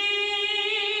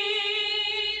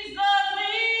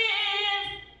is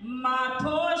my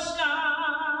portion,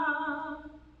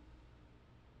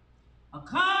 a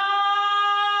constant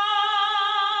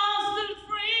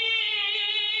friend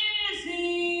is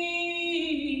He.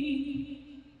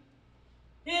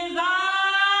 His eyes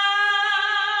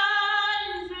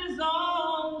is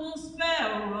on the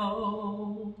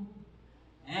sparrow,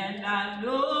 and I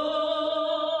know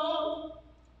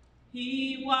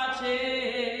He watches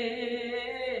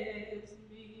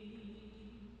me.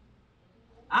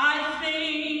 I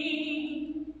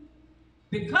sing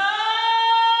because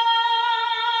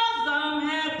I'm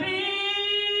happy.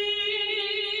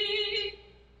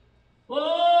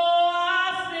 Oh,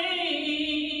 I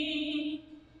sing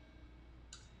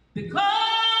because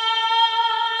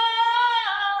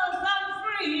I'm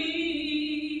free.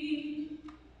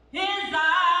 His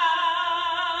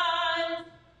eyes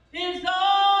is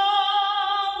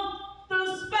on the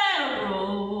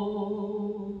sparrow,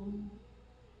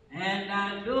 and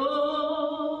I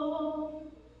know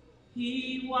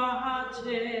He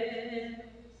watches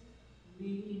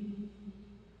me.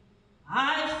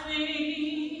 I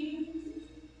sing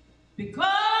because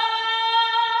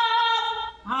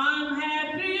I'm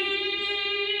happy.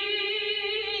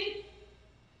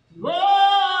 Oh,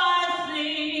 I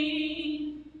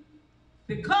sing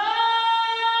because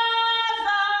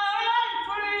I'm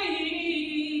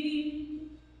free.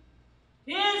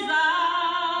 His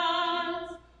eyes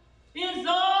is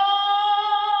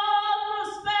on the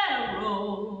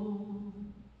sparrow,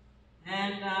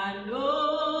 and I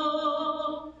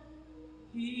know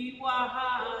He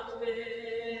watches me.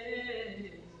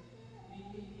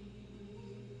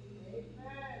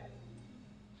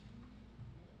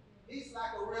 Peace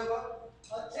like a river,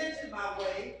 attention my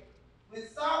way, when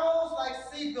sorrows like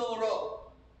sea billow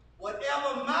roll.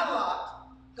 Whatever my lot,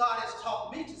 God has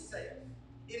taught me to say,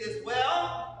 it is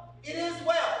well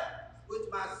with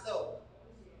my soul.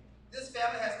 This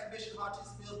family has commissioned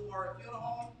Hortense&Mills Memorial Funeral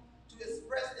Home to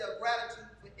express their gratitude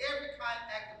for every kind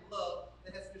act of love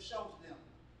that has been shown to them.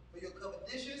 For your covered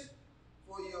dishes,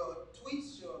 for your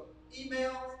tweets, your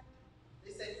emails,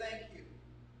 they say thank you.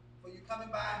 For you coming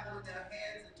by and holding their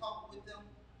hands and talking with them,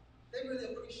 they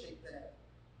really appreciate that.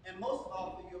 And most of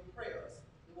all, for your prayers.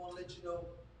 They want to let you know,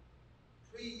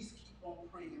 please keep on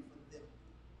praying for them.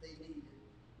 They need it.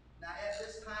 Now at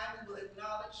this time, we will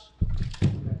acknowledge,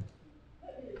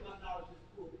 let me acknowledge this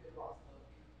pulpit roster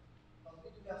up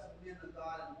here. Because we do have some men of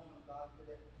God and women of God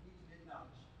that need to be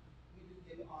acknowledged. We do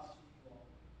give honor to you all.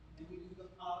 And we do give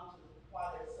honor to the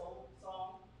choir that song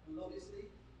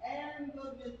melodiously, and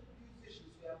the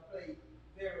musicians who have played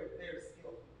very, very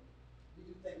skillfully. We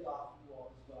do thank God for you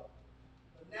all as well.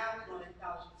 But now we're going to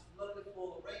acknowledge this lovely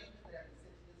full arrangement that has been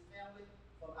sent to this family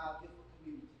from our beautiful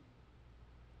community.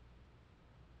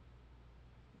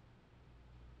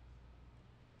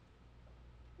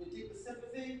 With deepest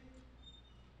sympathy,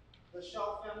 the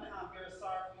Shaw family, I'm very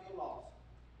sorry for your loss.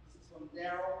 This is from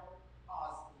Daryl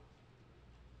Osby.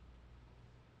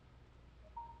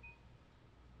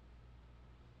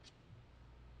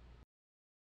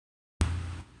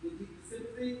 With deepest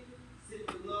sympathy, send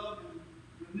with love and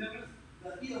remembrance, the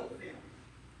Hill family.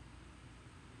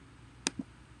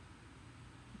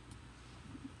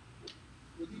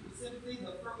 With deepest sympathy,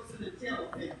 the Ferguson and Taylor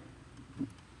family.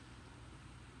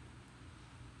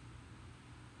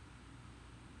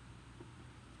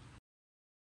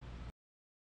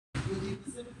 With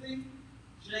deepest sympathy,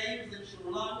 James and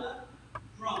Shalonda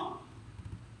Drum.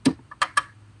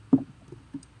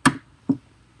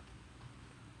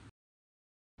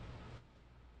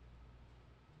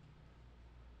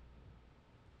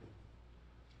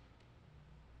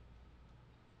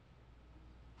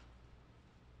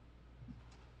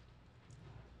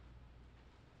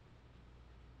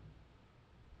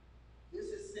 This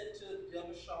is sent to the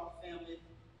Debra Shaw family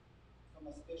from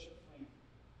a special friend.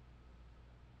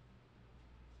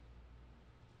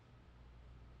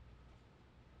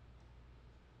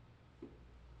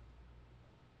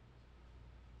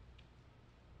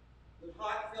 With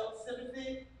heartfelt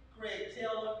sympathy, Craig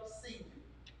Taylor Sr.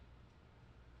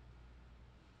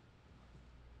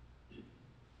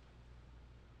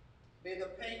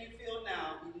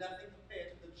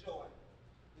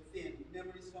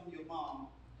 your mom,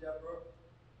 Deborah.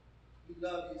 We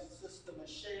love you, Sister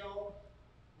Michelle,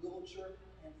 Wilcher,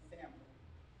 and family.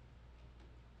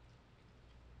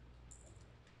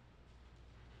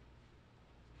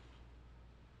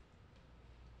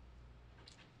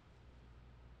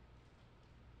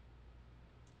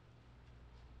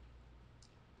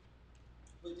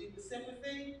 With deepest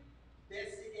sympathy,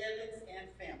 Betsy Evans and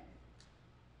family.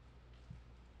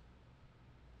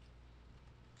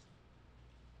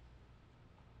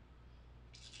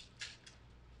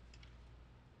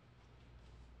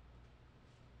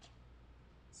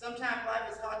 Sometimes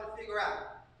life is hard to figure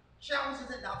out.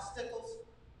 Challenges and obstacles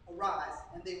arise,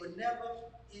 and they were never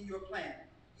in your plan.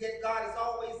 Yet God is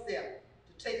always there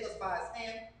to take us by his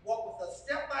hand, walk with us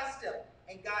step by step,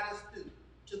 and guide us through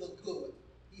to the good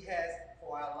he has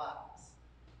for our lives.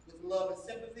 With love and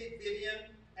sympathy, Vivian,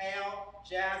 Al,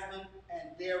 Jasmine,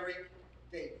 and Derek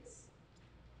Davis.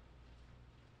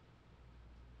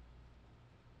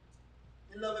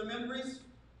 In loving memories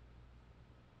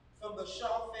from the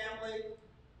Shaw family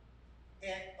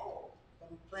and,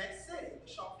 from Plant City,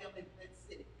 the Shaw family in Plant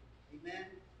City. Amen.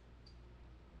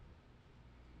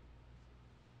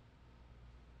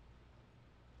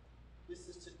 This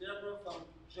is to Deborah from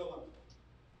Joan.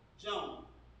 Joan.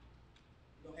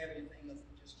 We don't have anything else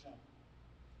than just Joan.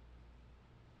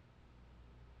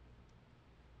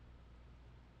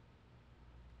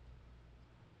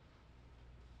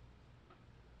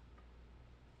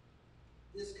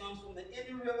 This comes from the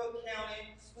Indian River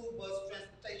County School Bus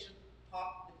Transportation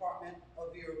Department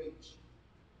of Vero Beach.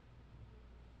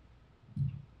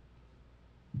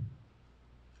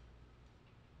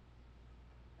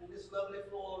 And this lovely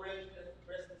floral arrangement at the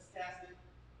President's Casket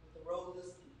with the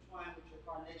roses entwined with your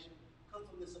carnation comes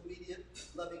from this immediate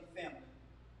loving family.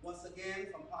 Once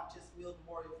again, from Hortense&Mills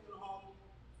Memorial Funeral Home,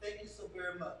 thank you so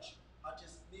very much.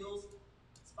 Hortense&Mills,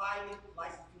 Spivey,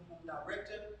 Licensed Funeral Home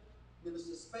Director,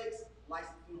 Minister Spakes,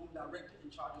 Licensed Funeral Home Director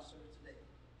in charge of service today.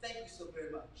 Thank you so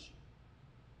very much.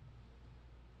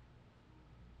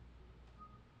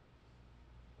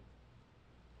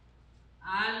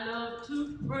 I love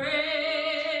to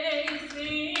praise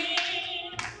him.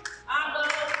 I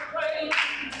love to praise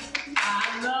him.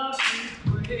 I love to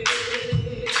praise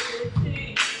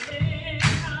him. I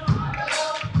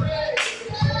love to praise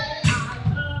him. I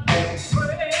love to praise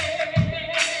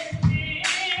him.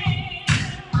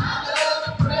 I love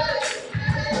to praise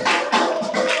him.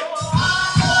 Oh, I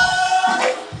love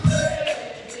to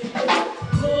praise him.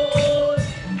 Oh,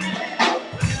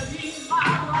 well, he's my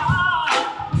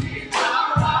rock. He's my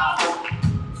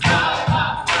rock.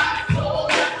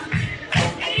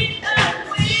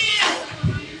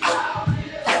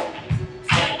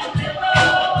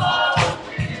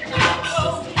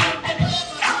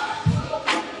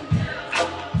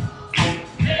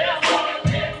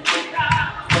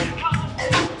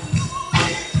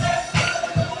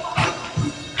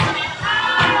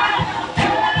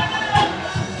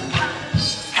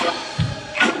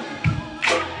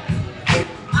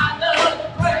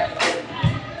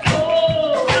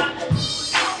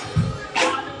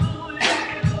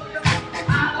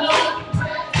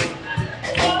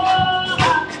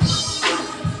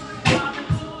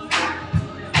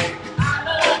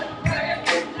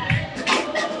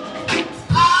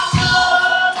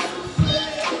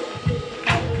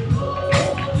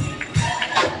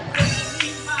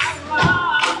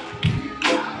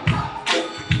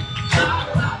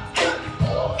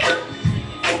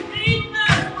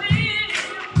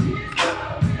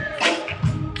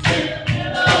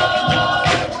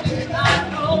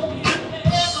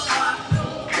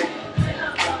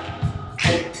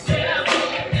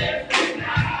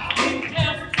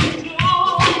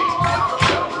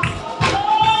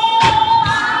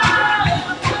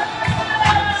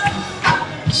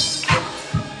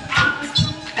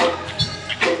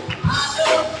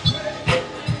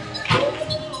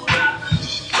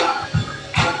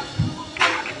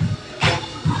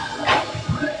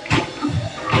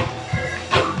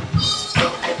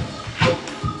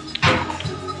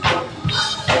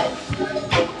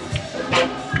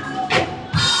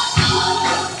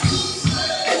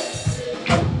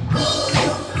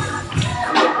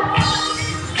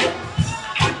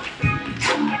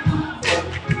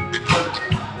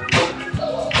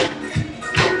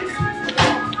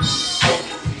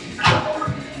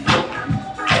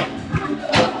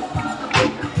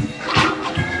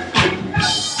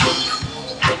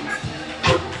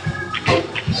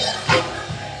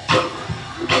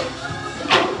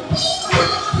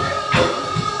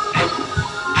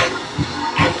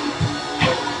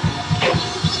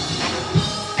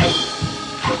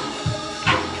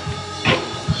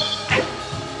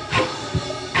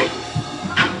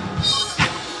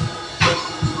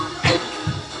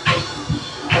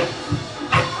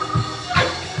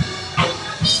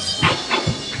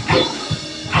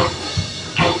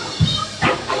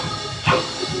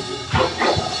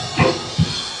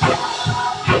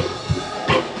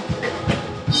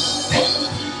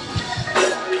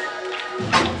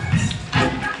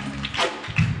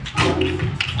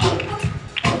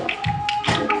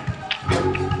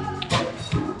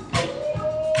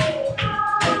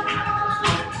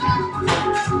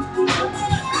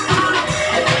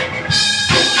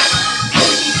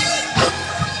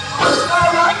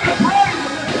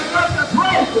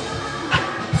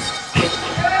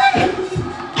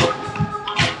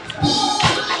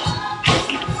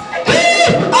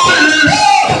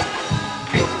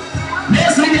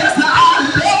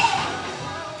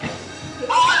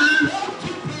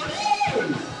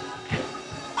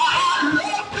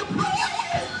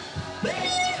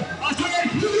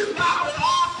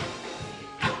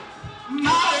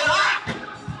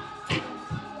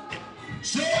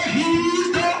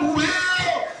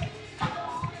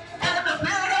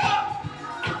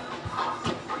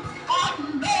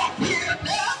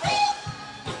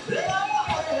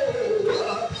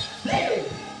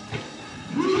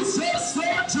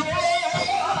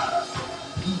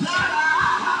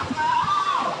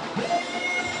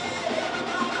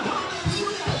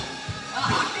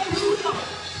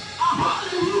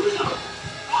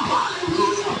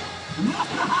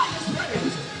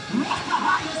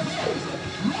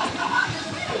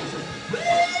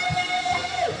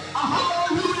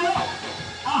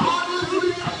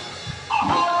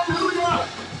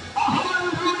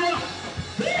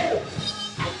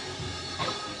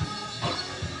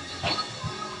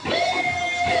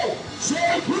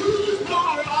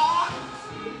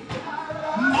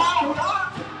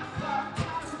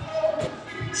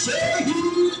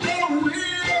 he's the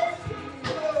will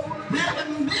in the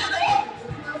middle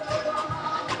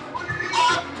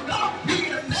of the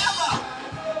Peter never.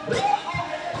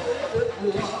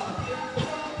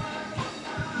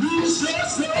 He's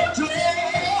just so joy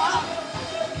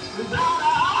without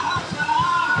a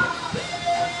time.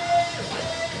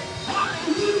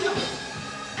 Hallelujah.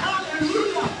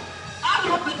 Hallelujah. I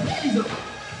love to praise him.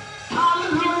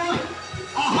 Hallelujah.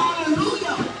 A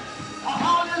hallelujah. A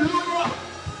hallelujah.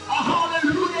 A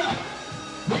hallelujah.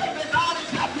 Everybody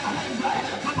clap your hands right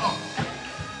here. Come on.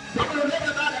 Come on,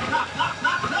 everybody clap, clap,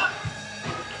 clap, clap.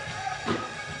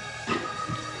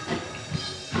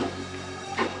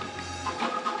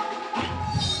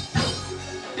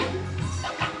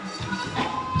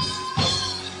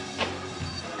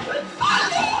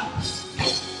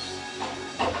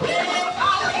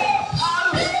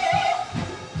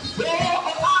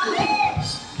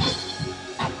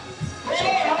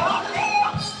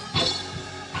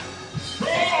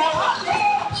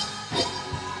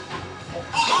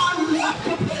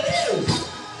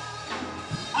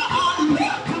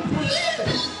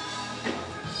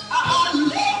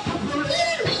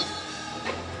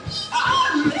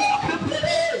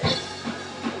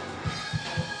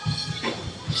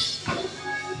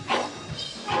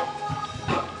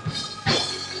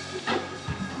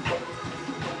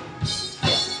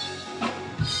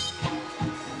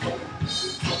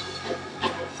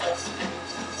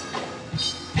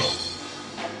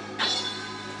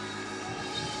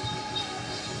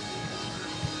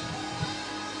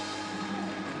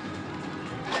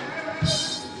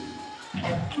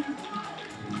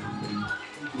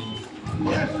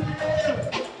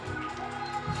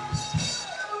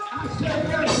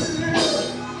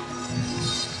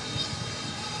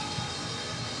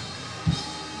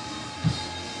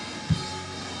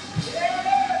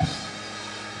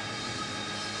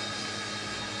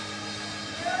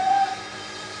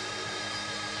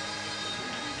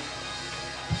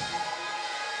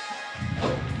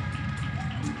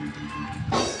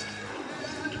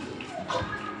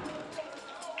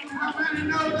 How many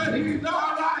know that he's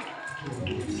all right?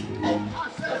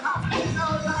 I said, how many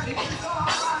know that he's all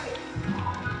right?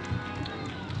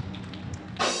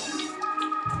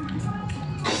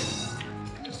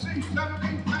 You see, some of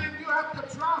these things you have to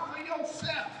try for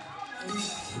yourself.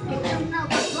 If you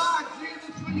never tried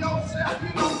Jesus for yourself,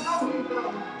 you don't know he's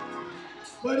all right.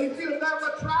 But if you never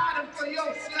tried him for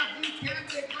yourself, you can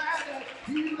declare that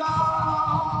he's all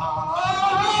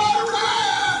right.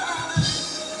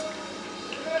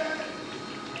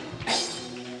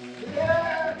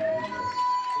 Yeah.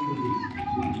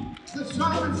 The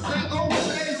psalmist said, oh,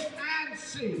 taste and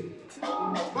see,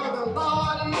 for the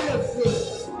Lord is good.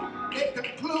 It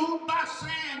concludes by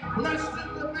saying, blessed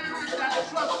is the man that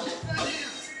trusteth in him.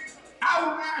 I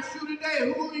want to ask you today,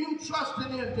 who are you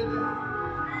trusting in today?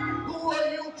 Who are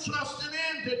you trusting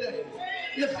in today?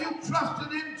 If you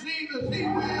trusted in Jesus, he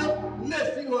will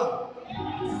lift you up.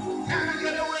 Can I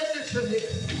get a witness in here?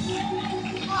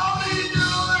 Won't he do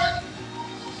it?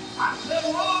 I said,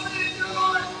 won't he do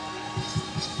it?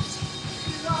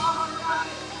 He's all right.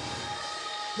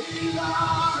 He's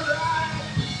all right.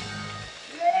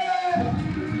 Yeah.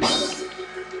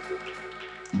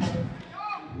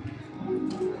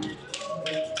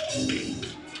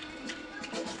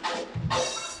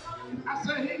 I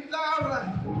said, he's all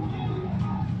right.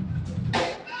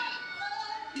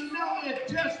 You know,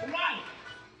 it's just right.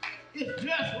 It's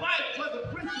just right for the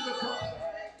preacher to come.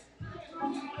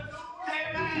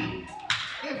 Amen.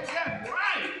 It's just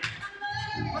right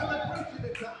for the preacher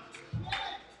to come.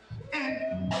 And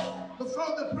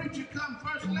before the preacher comes,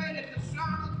 First Lady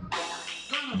Deshauna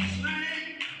gonna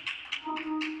sing,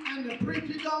 and the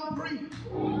preacher gonna preach.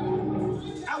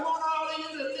 I want all of you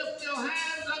to lift your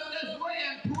hands up this way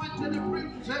and point to the preacher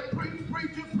and say, preach,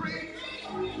 preacher, preach.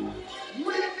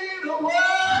 We need a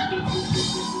word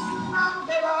from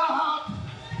the Lord.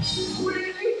 We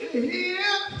need to hear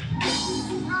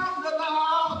from the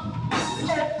Lord.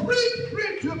 So preach,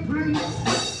 preacher, preach.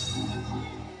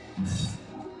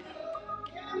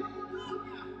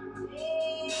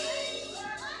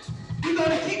 You're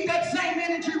going to keep that same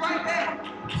energy right there.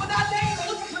 But that neighbor,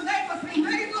 look at your neighbor, say,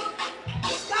 neighbor,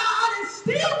 God is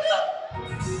still good.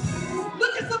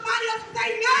 Look at somebody else and say,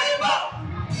 neighbor,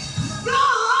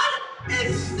 God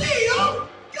is still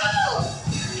good.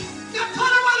 Now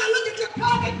turn around and look at your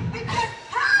colleague and say,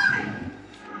 hey,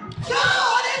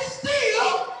 God is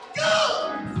still good.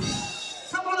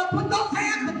 Someone will put those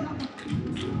hands together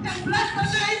and bless the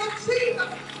name of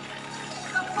Jesus.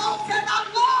 The folks cannot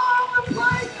long to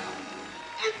praise him.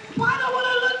 In spite of what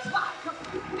it looks like,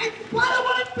 in spite of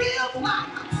what it feels like,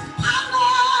 I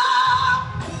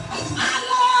love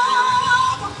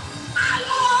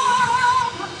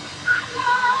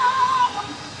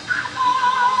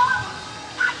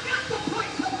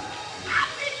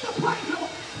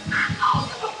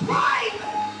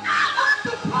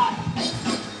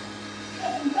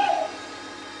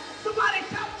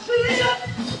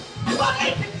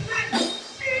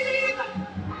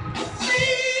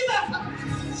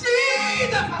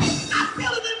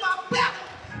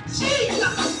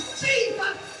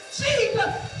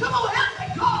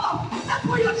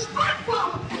for your strength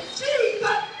from.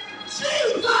 Jesus,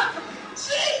 Jesus,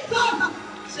 Jesus,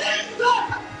 Jesus,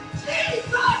 Jesus,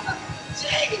 Jesus,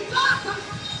 Jesus.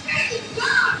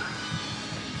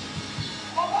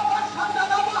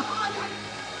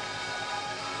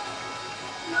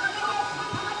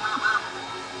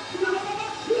 In the name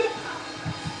of Jesus.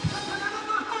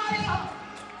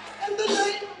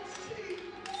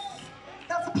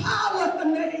 There's power in the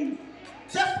name.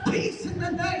 There's peace in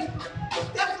the name.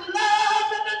 There's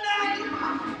love in the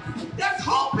name. There's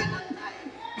hope in the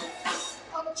name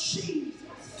of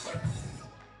Jesus.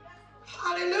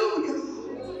 Hallelujah.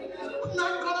 I'm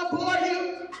not going to bore you,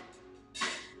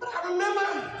 but I remember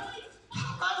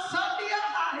on Sunday,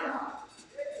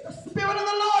 the Spirit of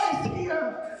the Lord is here.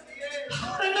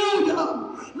 Hallelujah.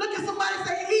 Look at somebody and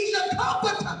say, He's your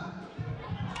comforter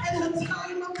in the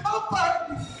time of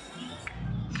comfort.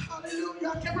 Hallelujah.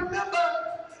 I can remember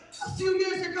a few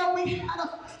years ago we had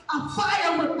a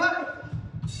fire revival.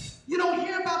 You don't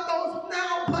hear about those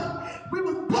now, but we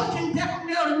was booking down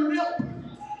there in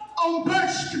Milton on Bird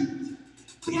Street.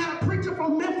 We had a preacher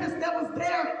from Memphis that was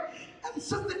there, and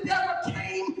Sister Debra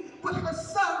came with her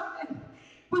son, and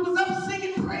we was up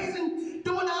singing, praising,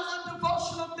 doing our little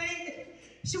devotional thing.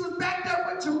 She was back there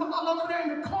with Jamal over there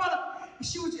in the corner, and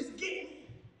she was just getting it.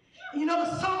 You know,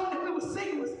 the song that we were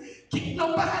singing was, Can't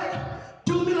Nobody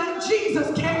Do Me Like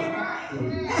Jesus Can.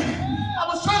 I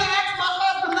was trying to ask my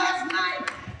husband last night,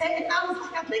 and I was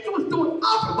like, I think it was doing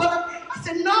offering, but I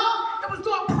said, no, it was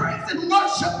doing praise and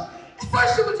worship. At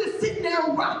first, she was just sitting there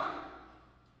and rocking.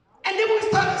 And then we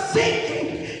started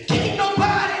singing, Can't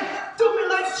Nobody Do Me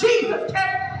Like Jesus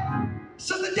Can.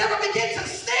 So the devil began to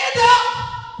stand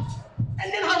up,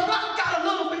 and then her rock got a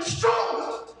little bit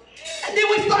stronger. And then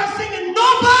we started singing,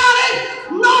 Nobody,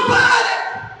 Nobody.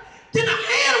 Then a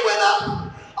hand went up.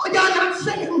 Oh, y'all not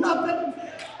singing nothing.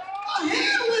 A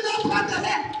hand went up under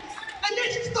that. And then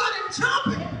she started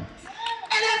jumping.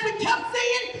 And as we kept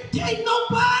singing, Can't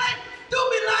Nobody Do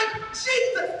Me Like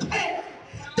Jesus Can.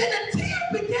 Then the tears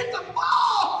began to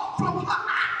fall from her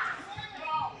eyes.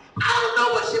 I don't know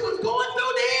what she was going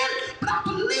through then, but I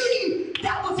believe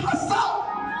that was her soul.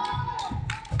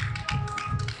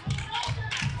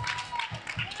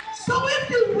 So if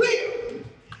you will,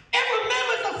 and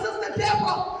remember the Sister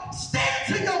Debra, stand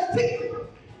to your feet.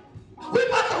 We're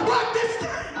about to rock this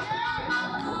time.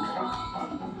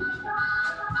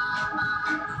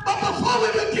 But before we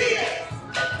begin,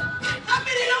 how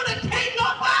many know that can't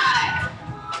nobody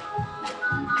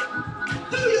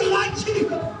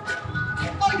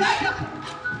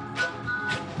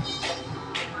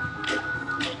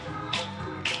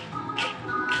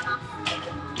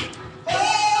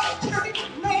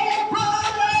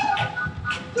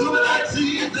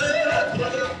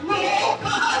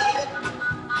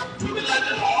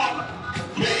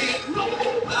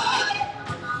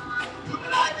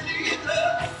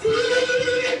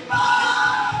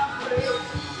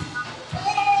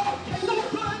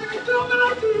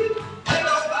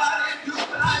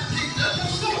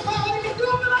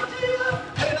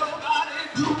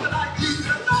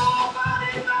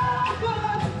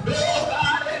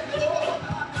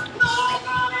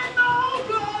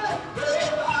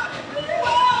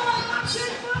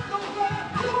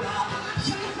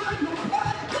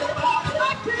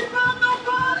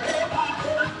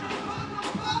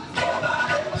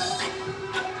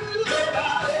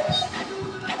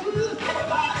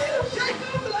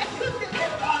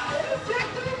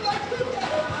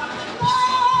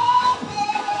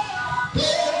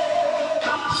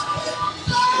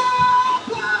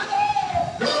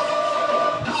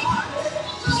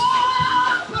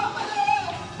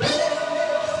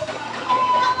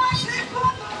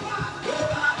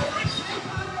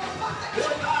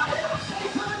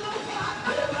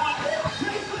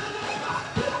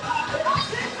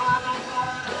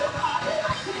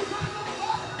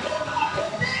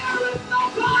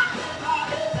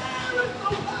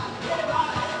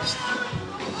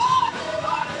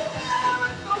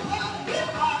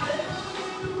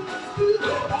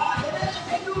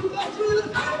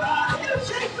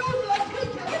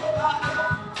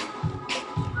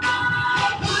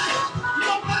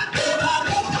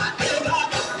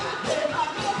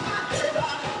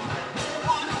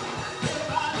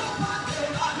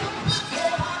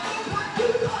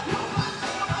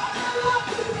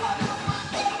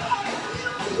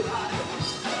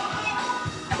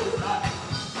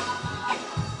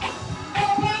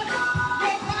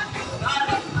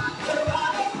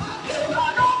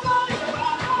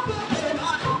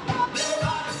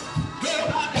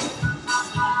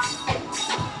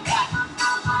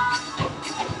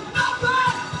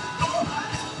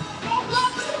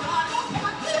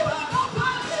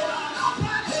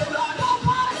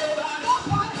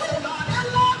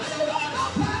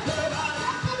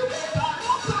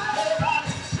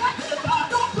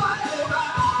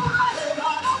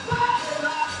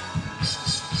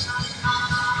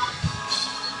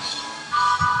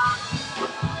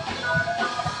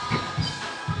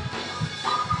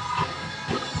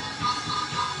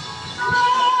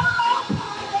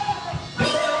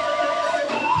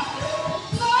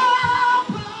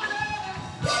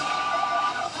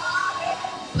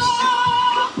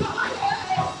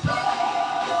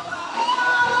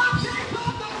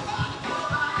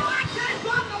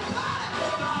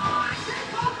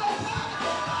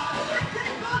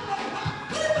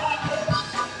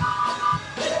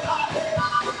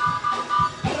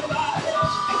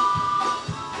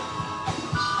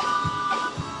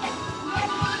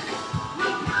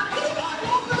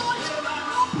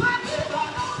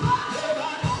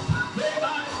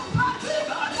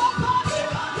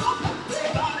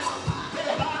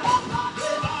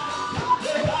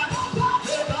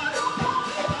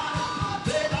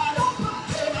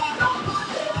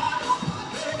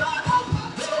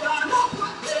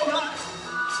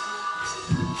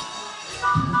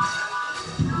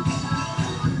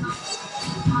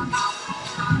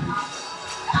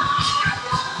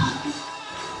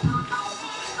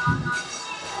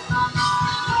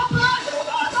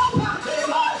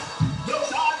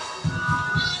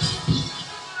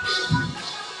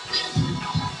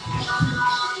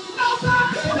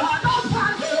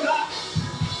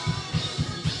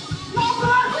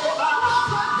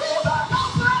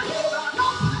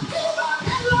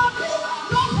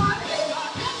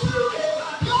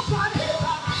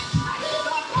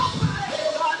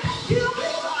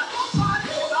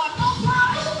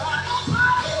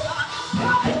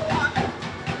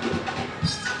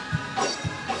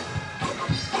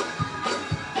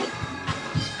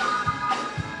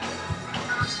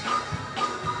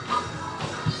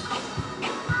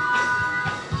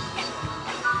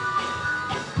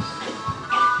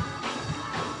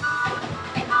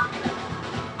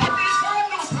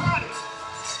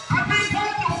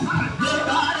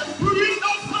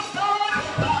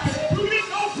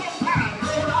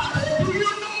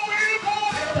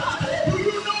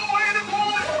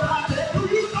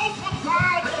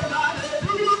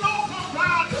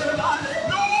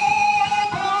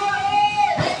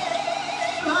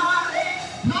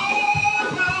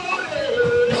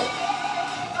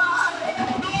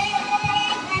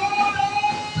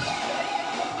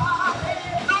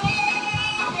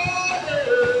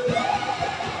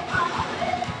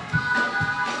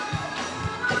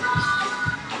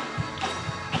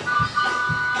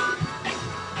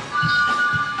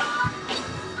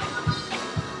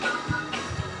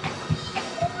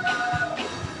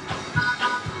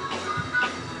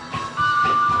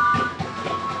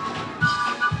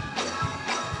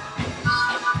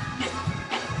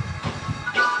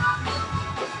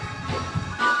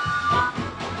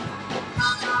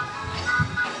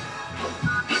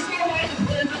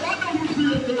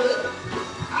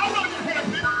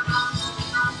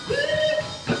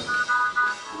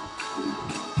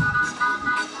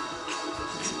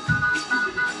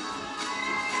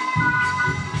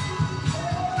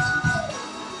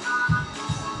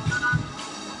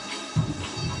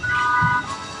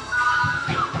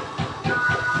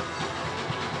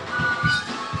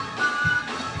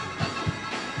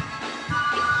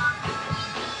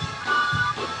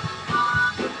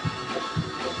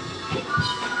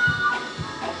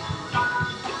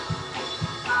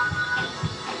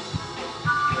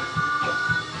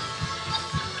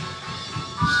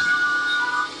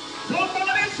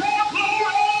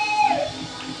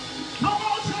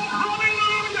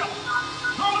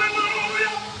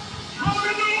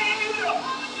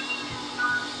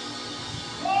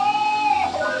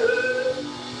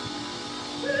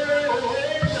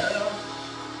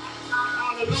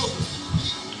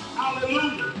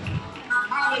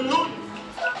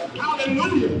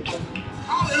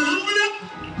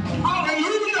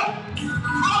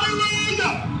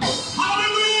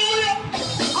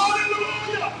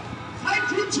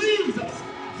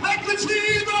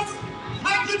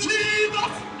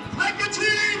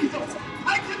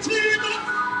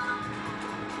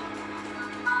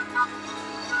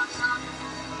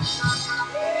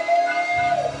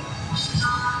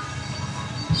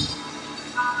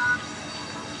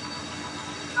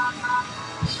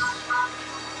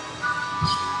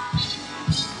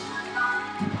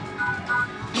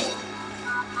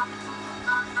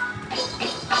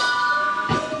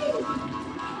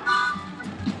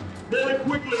Very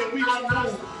quickly, and we don't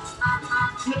know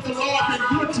if the Lord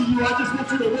been good to you. I just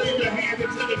want you to wave your hand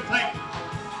and tell him thank you.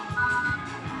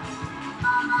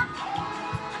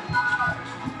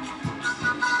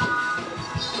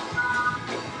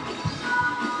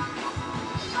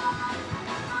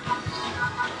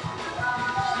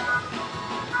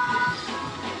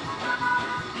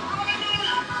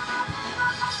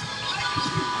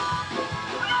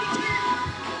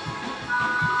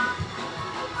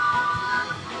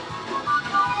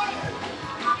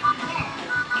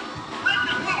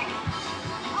 Thank you, God.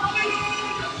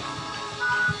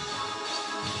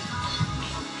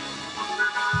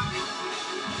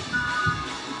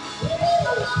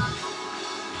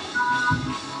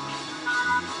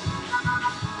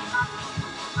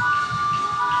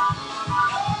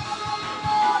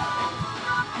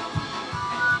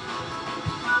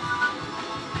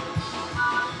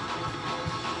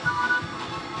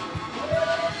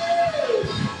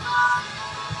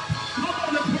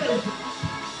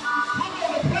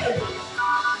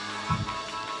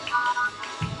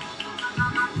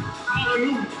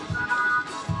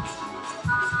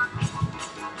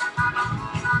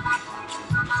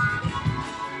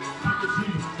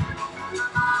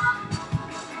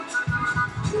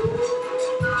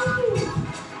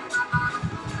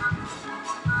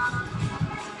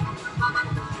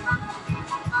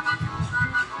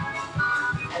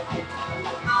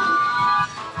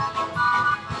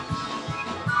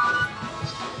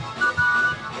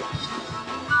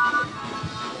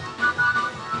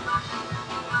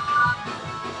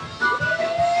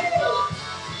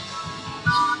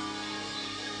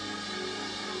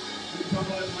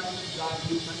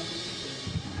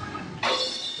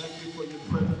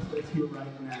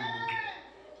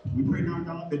 now,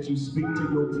 God, that you speak to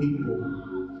your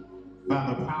people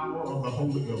by the power of the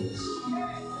Holy Ghost.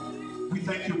 We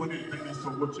thank you in advance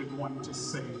for what you're going to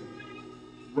say,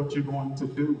 what you're going to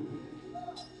do.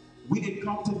 We didn't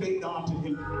come today, God, to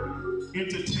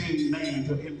entertain man,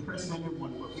 to impress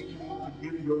anyone, but we came to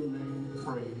give your name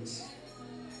praise.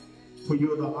 For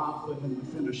you're the author and the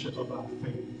finisher of our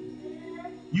faith.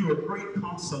 You're a great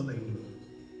consolator.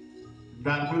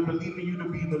 God, we believe in you to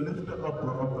be the lifter up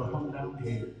of the hung down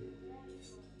head.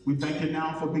 We thank you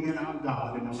now for being our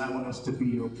God and allowing us to be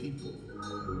your people.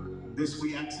 This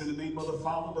we ask in the name of the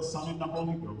Father, the Son, and the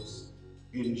Holy Ghost.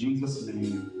 In Jesus'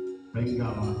 name, thank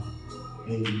God.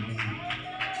 Amen.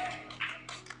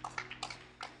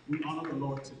 We honor the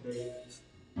Lord today.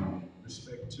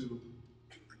 Respect to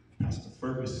Pastor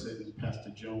Ferguson, Pastor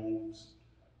Jones,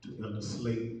 to Elder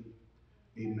Slayton,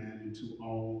 amen, and to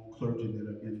all clergy that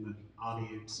are in the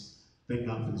audience. Thank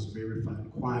God for this very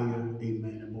fine choir,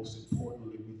 amen, and most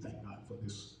importantly, we thank God for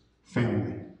this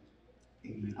family,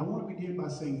 amen. I want to begin by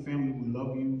saying, family, we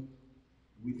love you.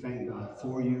 We thank God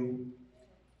for you.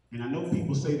 And I know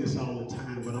people say this all the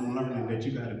time, but I'm learning that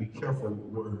you got to be careful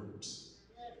with words.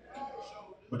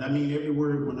 But I mean every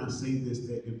word when I say this,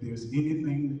 that if there's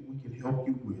anything that we can help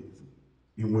you with,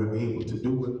 and we're able to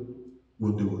do it,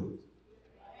 we'll do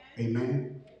it.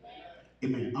 Amen?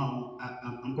 Amen.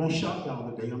 I'm going to shock y'all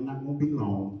today. I'm not going to be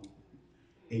long.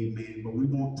 Amen. But we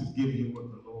want to give you what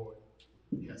the Lord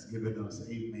has given us.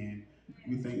 Amen.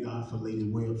 We thank God for Lady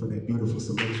Will for that beautiful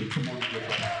selection. Come on, give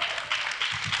her.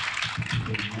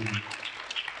 Amen.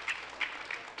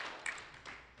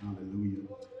 Hallelujah.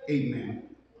 Amen.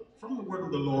 From the word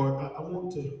of the Lord, I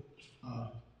want to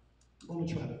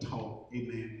try to talk.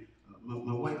 Amen.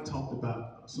 My wife talked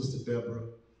about Sister Debra.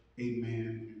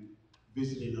 Amen. And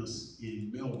visiting us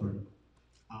in Melbourne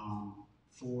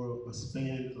for a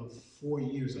span of 4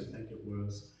 years, I think it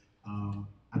was.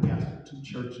 I pastored 2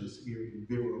 churches here in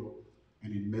Vero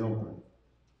and in Melbourne.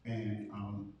 And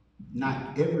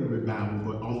not every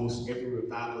revival, but almost every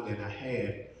revival that I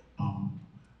had,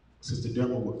 Sister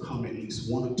Debra would come at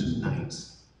least 1 or 2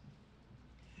 nights.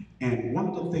 And one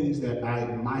of the things that I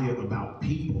admire about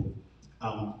people,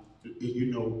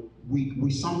 you know,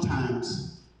 we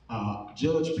sometimes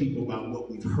judge people by what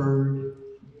we've heard,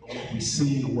 or what we've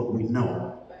seen, or what we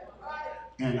know.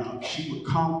 And she would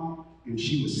come and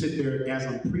she would sit there as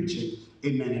I'm preaching,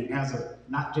 amen, and as a,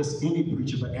 not just any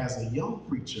preacher, but as a young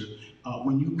preacher,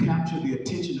 when you capture the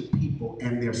attention of people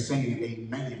and they're saying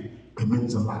amen, it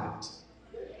means a lot.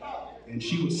 And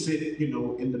she would sit, you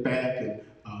know, in the back, and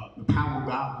the power of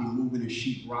God would be moving, and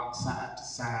she'd rock side to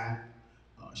side.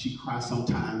 She'd cry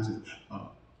sometimes, and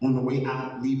on the way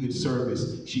out, leaving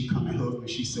service, she'd come and hug me, and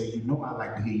she'd say, you know, I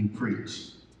like to hear you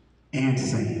preach and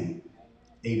sing.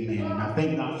 Amen. And I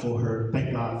thank God for her.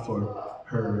 Thank God for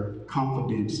her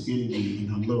confidence in me and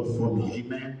her love for me.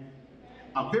 Amen.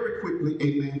 Very quickly,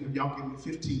 amen, if y'all give me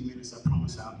 15 minutes, I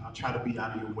promise I'll try to be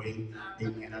out of your way.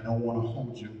 Amen. I don't want to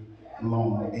hold you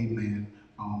long. Amen.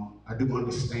 I do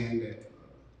understand that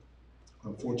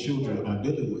 4 children are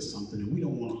dealing with something, and we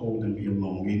don't want to hold them here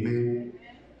long. Amen.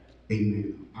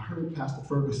 Amen. I heard Pastor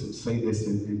Ferguson say this,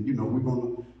 and you know, we're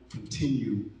going to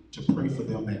continue to pray for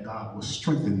them that God will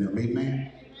strengthen them.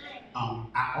 Amen.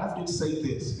 I often say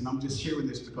this, and I'm just sharing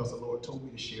this because the Lord told me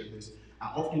to share this. I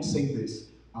often say this.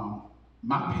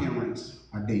 My parents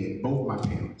are dead, both my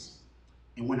parents.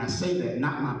 And when I say that,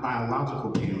 not my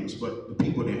biological parents, but the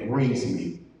people that raised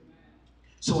me.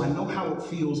 So I know how it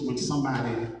feels when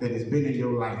somebody that has been in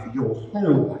your life, your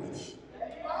whole life,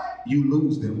 you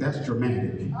lose them. That's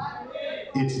dramatic.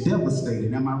 It's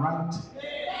devastating, am I right?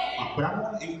 But I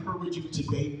want to encourage you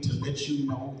today to let you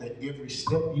know that every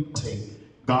step you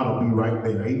take, God will be right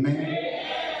there. Amen?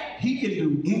 He can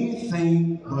do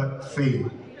anything but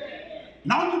fail.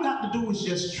 And all you got to do is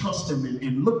just trust him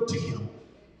and look to him.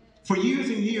 For years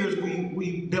and years,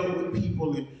 we dealt with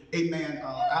people, and amen,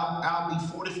 I'll be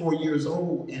 44 years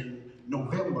old in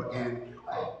November, and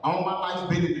all my life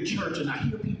been in the church, and I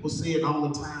hear people say it all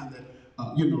the time that,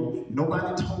 you know,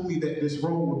 nobody told me that this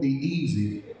road would be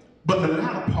easy, but the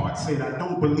latter part said, I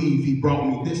don't believe he brought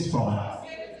me this far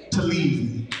to leave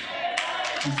me.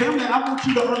 And family, I want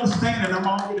you to understand, and I'm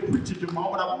already preaching tomorrow,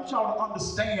 but I want y'all to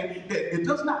understand that it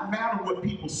does not matter what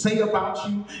people say about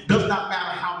you, does not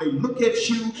matter how they look at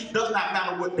you, does not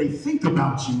matter what they think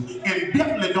about you, and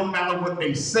definitely don't matter what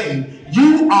they say.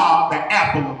 You are the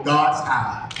apple of God's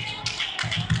eye.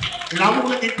 And I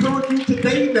want to encourage you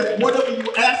today that whatever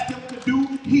you ask him to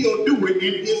do, he'll do it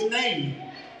in his name.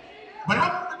 But I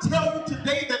want to tell you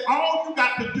today that all you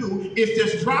got to do is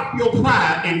just drop your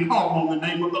pride and call on the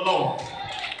name of the Lord.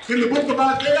 In the book of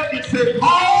Isaiah, it said,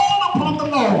 call upon the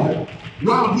Lord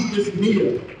while he is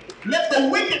near. Let the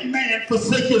wicked man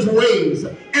forsake his ways,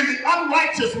 and the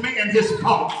unrighteous man his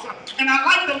thoughts. And I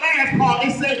like the last part.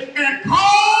 It says, and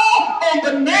call on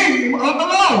the name of the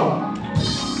Lord.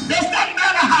 Does not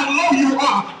matter how low you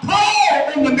are,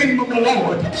 call on the name of the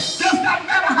Lord. Does not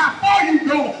matter how far you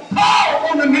go, call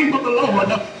on the name of the Lord.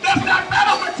 Does not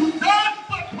matter what you've done,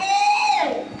 but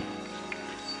call.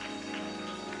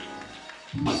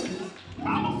 The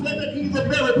Bible said that he's a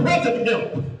very present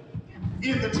help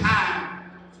in the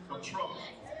time of trouble.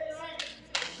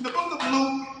 In the book of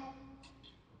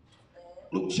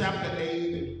Luke chapter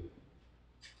 8,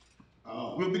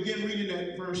 we'll begin reading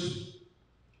at verse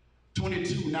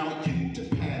 22. Now it came to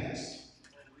pass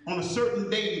on a certain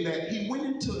day that he went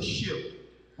into a ship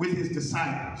with his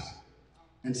disciples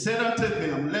and said unto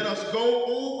them, let us go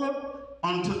over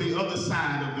unto the other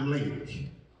side of the lake.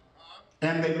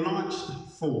 And they launched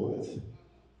forth.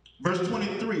 Verse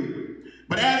 23.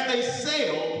 But as they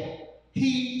sailed,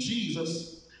 he,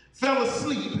 Jesus, fell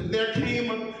asleep, and there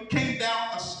came down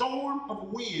a storm of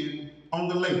wind on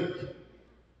the lake.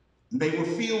 They were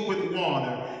filled with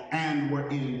water and were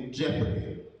in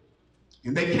jeopardy.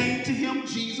 And they came to him,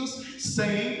 Jesus,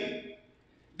 saying,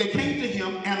 they came to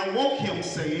him and awoke him,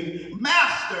 saying,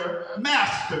 Master,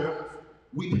 Master,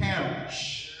 we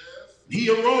perish. He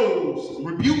arose,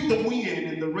 rebuked the wind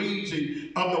and the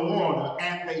raging of the water,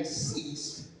 and they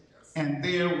ceased, and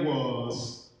there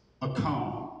was a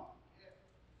calm.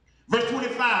 Verse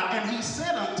 25, and he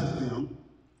said unto them,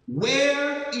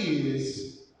 where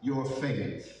is your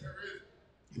faith?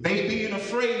 They being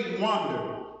afraid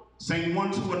wondered, saying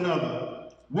one to another,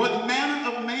 what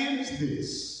manner of man is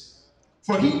this?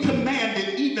 For he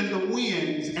commanded even the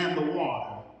winds and the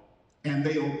water, and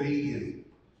they obeyed him.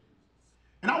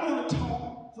 And I want to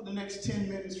talk for the next 10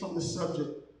 minutes from the subject,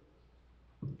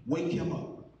 wake him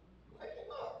up.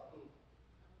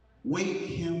 Wake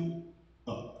him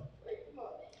up.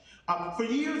 For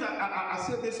years, I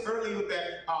said this earlier, that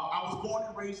I was born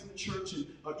and raised in the church, and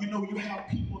you have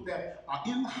people that are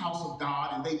in the house of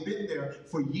God, and they've been there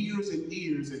for years and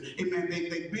years, and amen,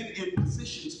 they've been in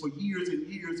positions for years and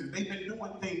years, and they've been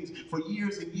doing things for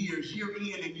years and years, year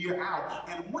in and year out.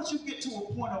 And once you get to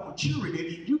a point of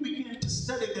maturity, you begin to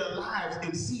study their lives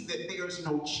and see that there's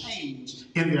no change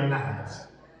in their lives.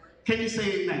 Can you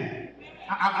say amen?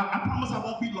 I promise I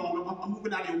won't be long. I'm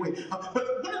moving out of your way.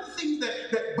 But one of the things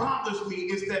that bothers me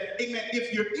is that, amen,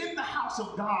 if you're in the house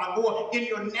of God or in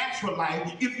your natural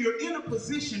life, if you're in a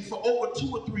position for over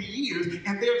 2 or 3 years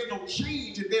and there's no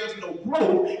change and there's no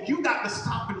growth, you got to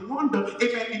stop and wonder,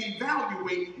 amen, and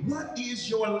evaluate what is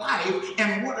your life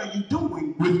and what are you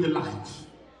doing with your life.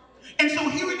 And so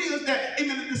here it is that,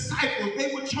 amen, the disciples,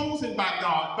 they were chosen by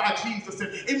God, by Jesus,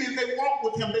 and amen, they walked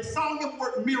with him. They saw him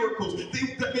work miracles.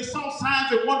 They saw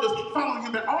signs and wonders following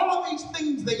him. And all of these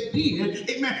things they did,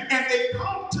 amen, and they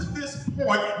come to this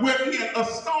point wherein a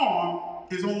storm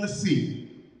is on the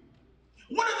sea.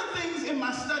 One of the things in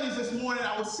my studies this morning,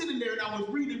 I was sitting there and I was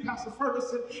reading Pastor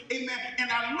Ferguson, amen,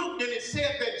 and I looked and it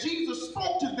said that Jesus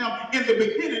spoke to them in the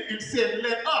beginning and said,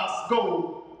 let us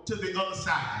go to the other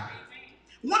side.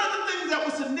 One of the things that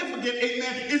was significant,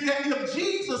 amen, is that if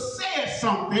Jesus says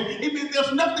something, amen,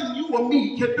 there's nothing you or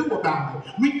me can do about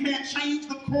it. We can't change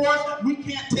the course. We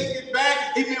can't take it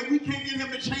back. Amen. We can't get him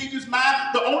to change his mind.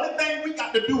 The only thing we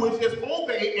got to do is just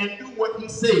obey and do what he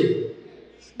said.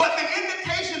 But the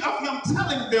indication of him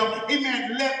telling them,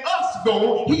 amen, let us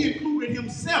go, he included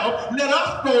himself, let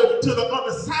us go to the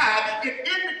other side. It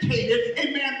indicated,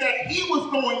 amen, that he was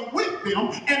going with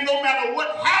them, and no matter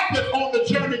what happened on the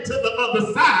journey to the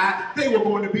other side, they were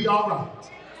going to be all right.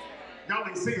 Y'all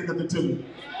ain't saying nothing to me.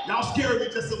 Y'all scared me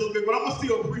just a little bit, but I'm going to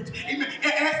still preach. Amen.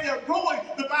 And as they're going,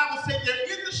 the Bible said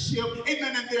they're in the ship,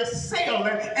 amen, and they're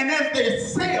sailing. And as they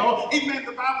sail, amen,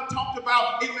 the Bible talked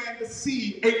about, amen, the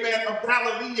sea, amen, of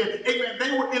Galilee. Amen.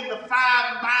 They were in the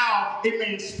 5-mile,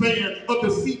 amen, span of the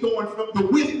sea, going from the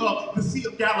width of the Sea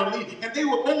of Galilee. And they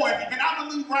were going, and I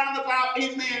believe round about,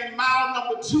 amen, mile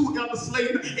number 2, Elder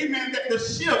Slater, amen, that the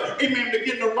ship, amen,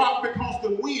 began to rock because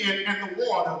the wind and the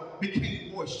water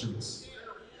became boisterous.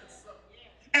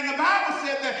 And the Bible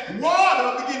said that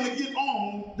water began to get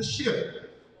on the ship.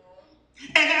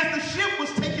 And as the ship was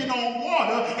taking on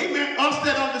water, amen, us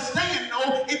that understand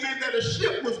know, amen, that a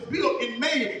ship was built and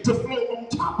made to float on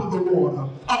top of the water.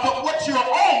 But what you're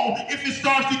on, if it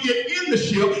starts to get in the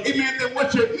ship, amen, then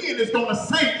what you're in is going to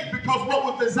sink, because what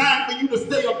was designed for you to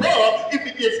stay above, if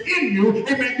it gets in you,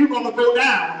 amen, you're going to go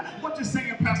down. What you're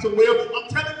saying, Pastor Will, I'm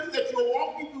telling you that you're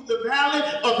walking through the valley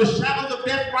of the shadows of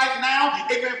death right now,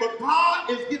 amen, but God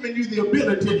is giving you the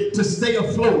ability to stay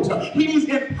afloat. He's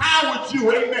empowered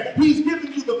you, amen. He's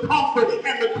giving you the the comfort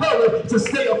and the courage to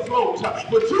stay afloat.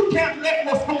 But you can't let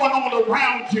what's going on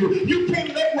around you, you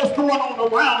can't let what's going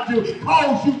on around you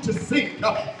cause you to sink.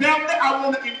 Family, I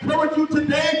want to encourage you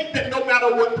today that no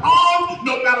matter what comes,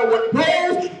 no matter what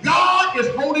goes, God is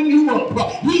holding you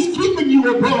up. He's keeping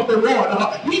you above the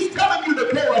water. He's telling you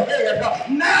to go ahead.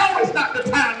 Now is not the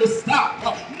time to stop.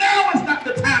 Now is not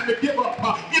the time to give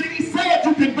up. If he said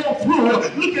you can go through,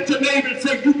 look at your neighbor and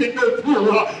say you can go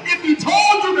through. If he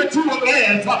told you that you were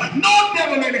last, no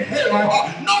devil in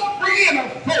hell, no friend or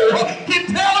foe can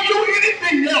tell you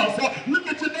anything else. Look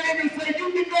at your neighbor and say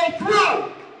you can go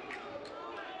through.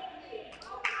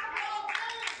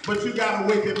 But you got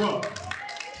to wake him up.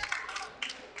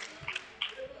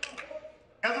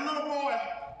 As a little boy,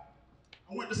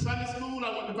 I went to Sunday school,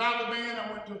 I went to Bible band,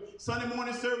 I went to Sunday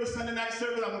morning service, Sunday night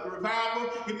service, I went to revival,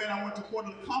 amen, I went to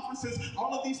quarterly conferences.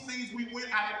 All of these things we went,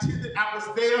 I attended, I was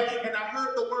there, and I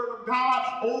heard the word of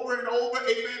God over and over,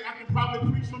 amen. I can probably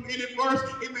preach from any verse,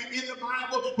 amen, in the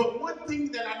Bible. But one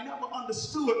thing that I never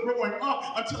understood growing up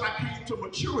until I came to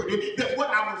maturity, that what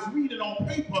I was reading on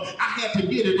paper, I had to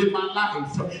get it in my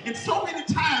life. And so many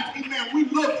times, amen, we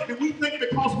look and we think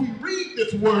because we read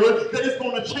this word that it's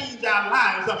going to change our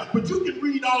lives. But you can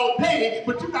read all day,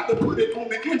 but you got to put it on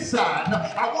the inside.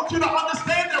 I want you to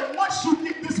understand that once you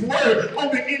get this word on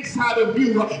the inside of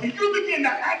you, and you begin to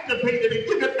activate it and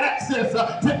give it access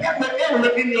to every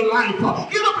area in your life,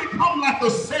 it'll become like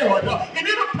a sword, and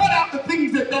it'll cut out the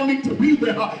things that don't need to be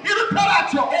there. It'll cut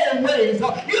out your old ways.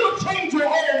 It'll change your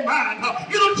old mind.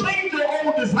 It'll change your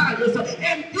old desires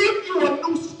and give you a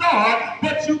new start,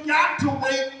 but you got to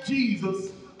wake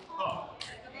Jesus up.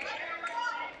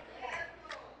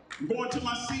 I'm going to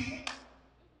my seat,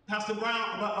 Pastor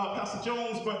Brown, Pastor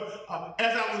Jones, but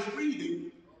as I was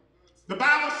reading, the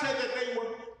Bible said that they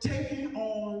were taking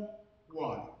on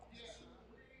water.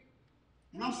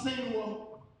 And I'm saying,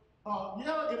 well,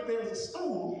 yeah, if there's a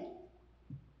storm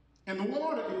and the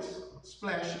water is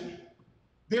splashing,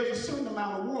 there's a certain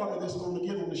amount of water that's going to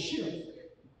get on the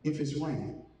ship if it's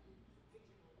raining.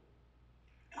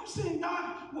 And I'm saying,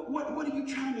 God, what are you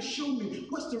trying to show me?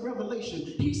 What's the revelation?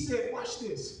 He said, watch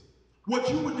this. What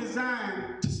you were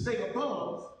designed to stay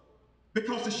above,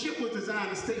 because the ship was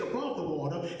designed to stay above the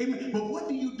water. Amen. But what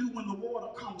do you do when the water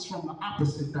comes from the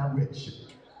opposite direction?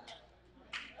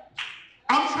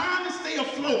 I'm trying to stay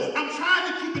afloat. I'm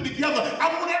trying to keep it together.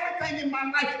 I want everything in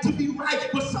my life to be right.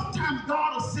 But sometimes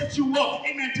God will set you up,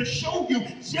 amen, to show you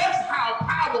just how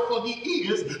powerful he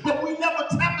is. But we never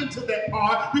tap into that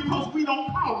part because we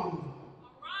don't call him.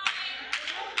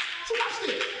 So watch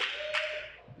this.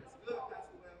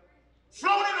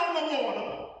 Floating on the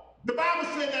water, the Bible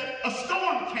said that a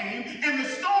storm came, and the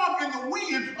storm and the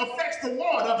wind affects the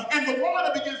water, and the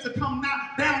water begins to come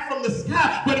not down from the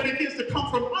sky, but it begins to come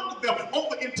from under them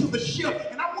over into the ship.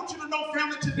 And I want you to know,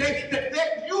 family, today,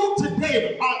 that you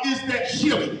today is that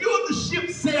ship. You're the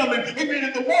ship sailing, amen,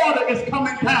 and the water is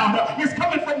coming down. It's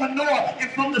coming from the north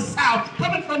and from the south,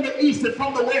 coming from the east and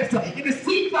from the west. And it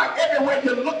seems like everywhere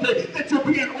you're looking that you're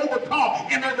being overcome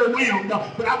and overwhelmed.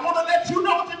 But I want to let you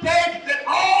know today that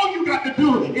all you got to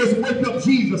do is wake up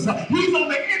Jesus. He's on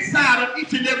the inside of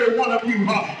each and every one of you.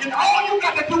 And all you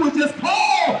got to do is just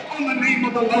call on the name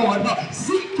of the Lord.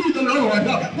 Seek ye the Lord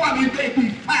while he may be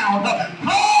found.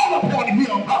 Call upon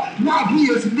him while he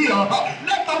is near.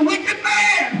 Let the wicked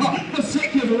man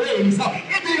forsake his ways,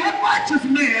 and the unrighteous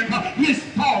man his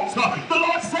thoughts. The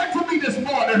Lord said to me this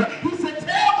morning, he said,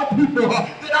 tell the people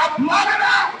that I blotted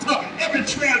out every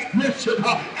transgression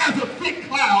as a thick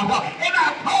cloud, and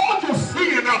I called your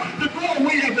sin to go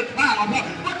away as a cloud.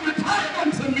 But return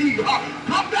unto me.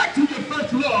 Come back to your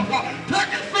first love.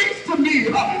 Turn your face to me.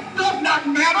 Does not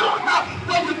matter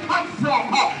where you come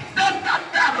from. Does not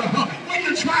matter where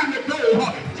you're trying to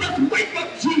go. Just wake up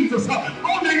Jesus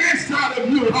on the inside of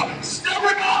you. Stir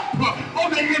it up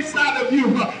on the inside of you.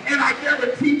 And I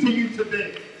guarantee to you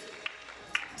today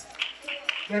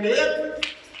that every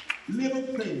little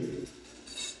thing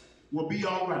will be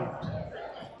all right.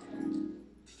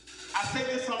 I say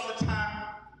this all the time.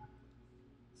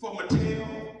 For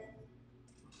Mattel,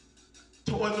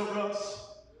 Toys R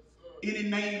Us, any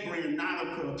name brand,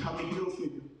 Nautica, Tommy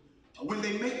Hilfiger, when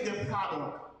they make their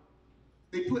product,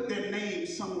 they put their name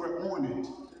somewhere on it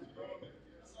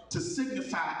to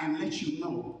signify and let you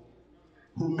know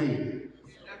who made it.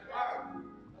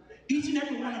 Each and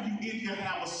every one of you in here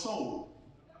have a soul.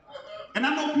 And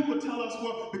I know people tell us,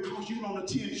 well, because you don't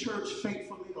attend church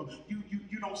faithfully, or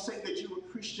you don't say that you're a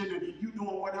Christian and you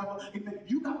doing whatever, and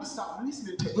you got to stop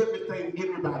listening to everything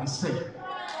everybody says.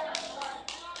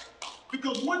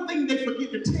 Because one thing they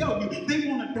forget to tell you, they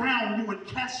want to down you and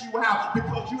cast you out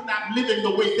because you're not living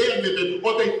the way they're living,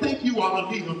 or they think you are a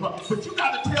leader. But you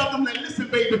got to tell them that, listen,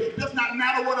 baby, it does not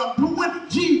matter what I'm doing.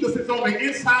 Jesus is on the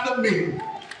inside of me.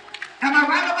 Am I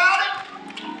right about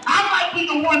it? I might be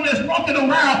the one that's walking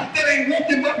around that ain't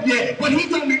woken up yet, but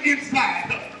he's on the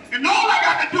inside. And all I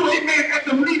got to do, amen, at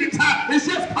the meeting time is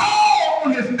just call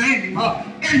on his name.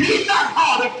 And he's not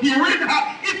hard of hearing.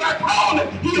 If I call him,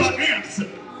 he'll answer.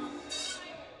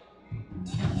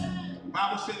 The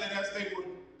Bible said that as they were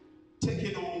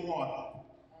taking on water,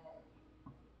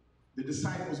 the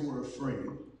disciples were afraid.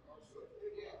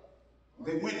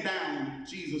 They went down,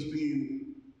 Jesus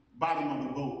being bottom of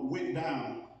the boat, went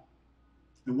down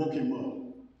and woke him up.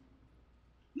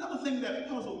 Another thing that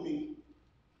puzzled me,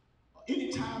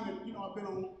 anytime that, I've been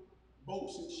on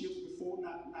boats and ships before,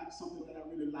 not something that I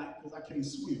really like because I can't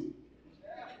swim.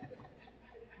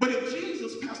 But if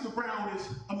Jesus, Pastor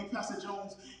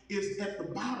Jones, is at the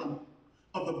bottom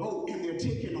of the boat and they're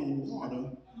taking on water,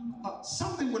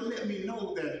 something would let me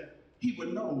know that he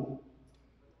would know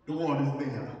the water's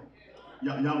there.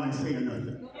 Y'all ain't saying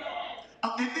nothing.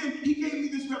 And then he gave me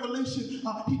this revelation.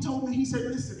 He told me, he said,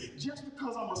 listen, just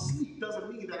because I'm asleep doesn't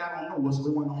mean that I don't know what's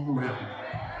going on around me.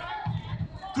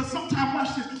 Because sometimes,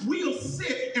 watch this, we'll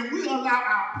sit and we'll allow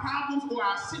our problems or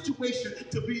our situation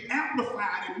to be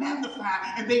amplified and magnified,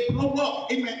 and they blow up,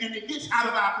 amen, and it gets out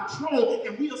of our control,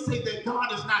 and we'll say that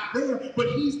God is not there, but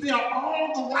he's there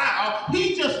all the while.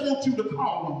 He just wants you to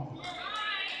call him.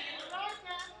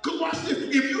 Because watch this,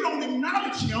 if you don't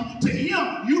acknowledge him, to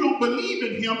him, you don't believe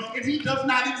in him, and he does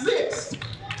not exist.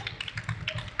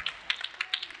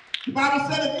 The Bible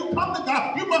said if you come to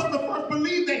God, you must first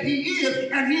believe that he is,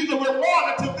 and he's a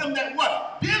rewarder to them that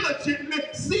what? Diligently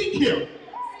seek him.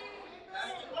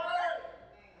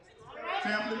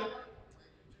 Family,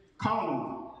 call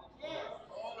him.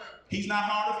 He's not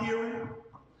hard of hearing.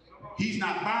 He's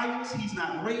not biased. He's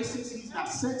not racist. He's not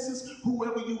sexist.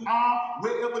 Whoever you are,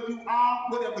 wherever you are,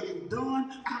 whatever you've done,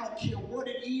 I don't care what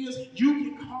it is, you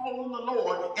can call on the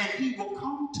Lord, and he will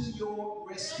come to your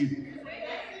rescue.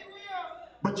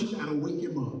 But you got to wake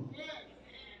him up.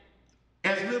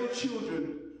 As little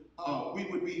children, we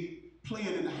would be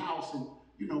playing in the house, and,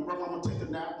 Grandma would take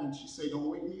a nap, and she'd say, don't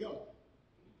wake me up.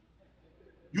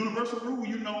 Universal rule, if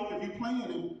you're playing,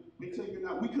 and they tell you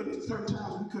not, certain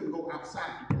times we couldn't go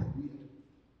outside to play. We had to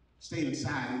stay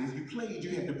inside, and if you played, you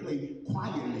had to play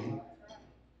quietly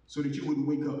so that you wouldn't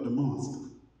wake up the monster.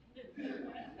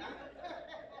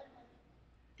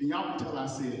 And y'all can tell I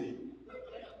said it.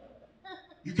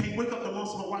 You can't wake up the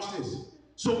monster, but watch this.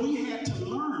 So we had to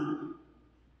learn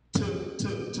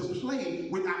to play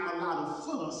without a lot of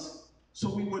fuss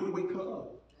so we wouldn't wake her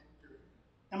up.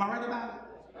 Am I right about it?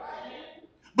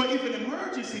 But if an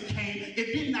emergency came,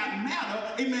 it did not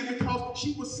matter, amen, because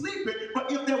she was sleeping.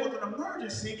 But if there was an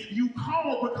emergency, you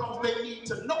call because they need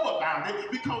to know about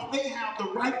it, because they have the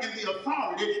right and the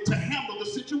authority to handle the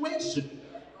situation.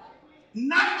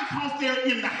 Not because they're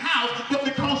in the house, but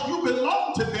because you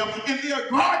belong to them and they're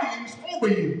guardians over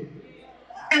you.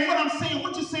 And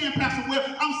what you're saying, Pastor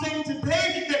Webb, I'm saying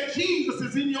today that Jesus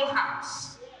is in your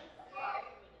house.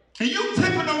 And you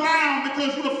tipping around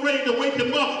because you're afraid to wake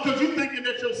him up because you're thinking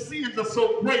that your sins are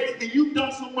so great and you've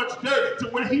done so much dirt to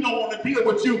where he don't want to deal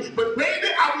with you. But baby,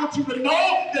 I want you to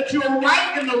know that you're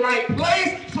right in the right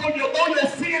place. So although your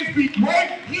sins be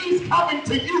great, he's coming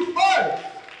to you first.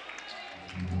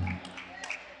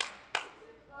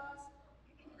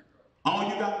 All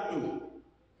you got to do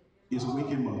is wake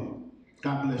him up.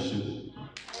 God bless you.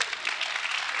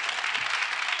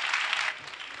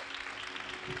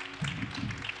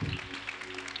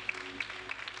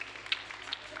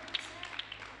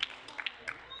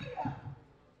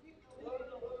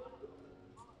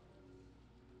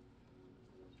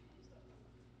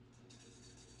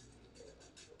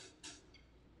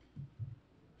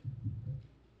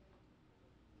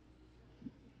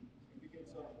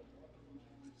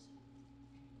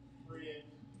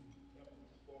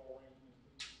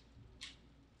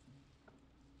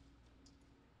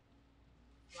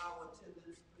 Flower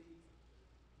attendants, please.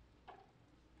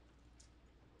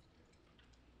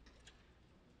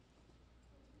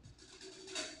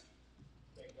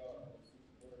 Thank God.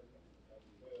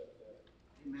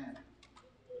 Amen.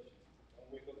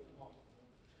 Don't wake up tomorrow.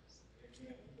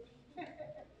 Amen.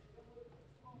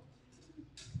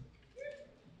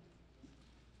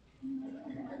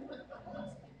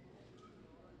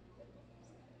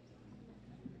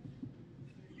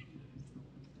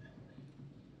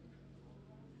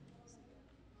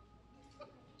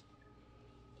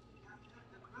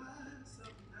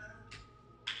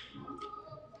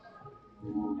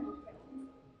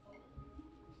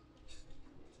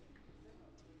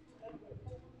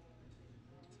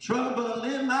 trouble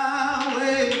in my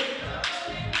way.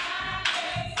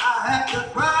 I have to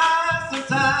cry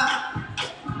sometimes.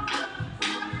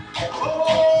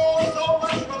 Oh, so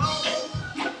much trouble.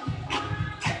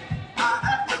 I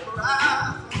have to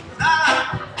cry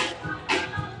sometimes.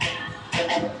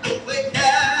 Awake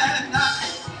at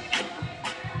night.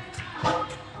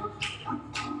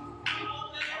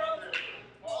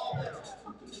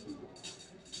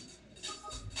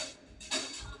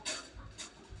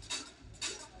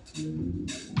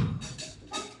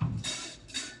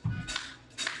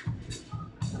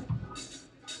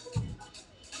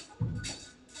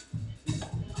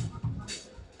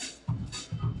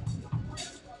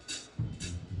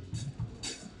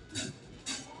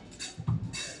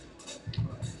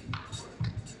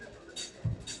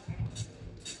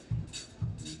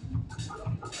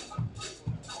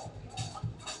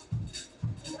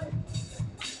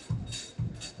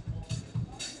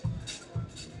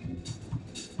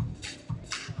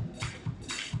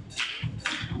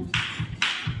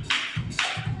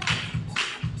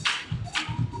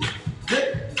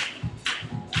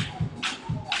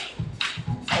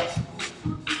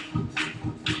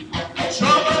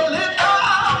 Trouble in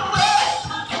my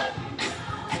way.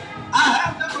 I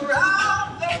have to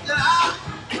cry sometimes.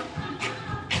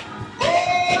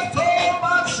 Oh, so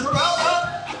much trouble.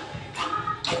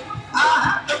 I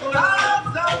have to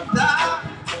cry sometimes.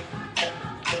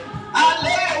 I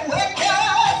lay awake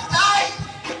at night.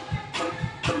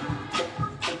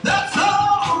 That's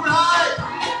all right.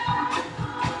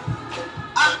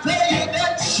 I tell you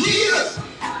that cheers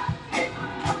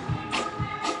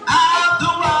after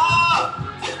a while.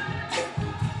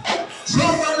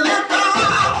 Trouble in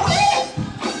my way.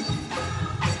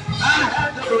 I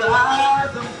have to cry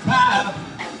sometimes.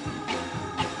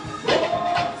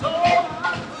 Oh, so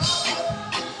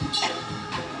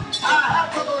I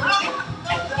have to cry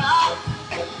sometimes.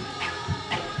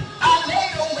 I lay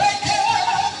awake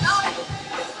at night.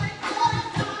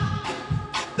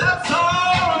 That's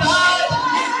all right.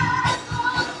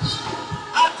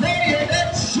 I tell you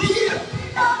that cheers.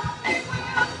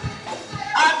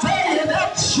 I tell you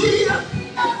that cheers.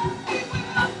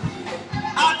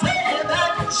 I tell you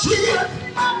that cheers.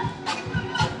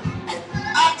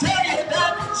 I tell you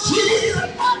that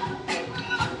cheers.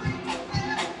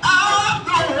 I'm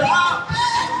going out.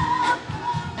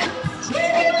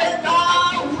 Trouble in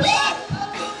my way.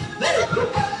 There you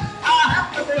go. I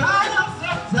have to go out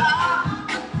sometime.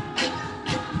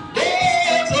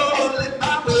 There's trouble in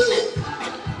my way.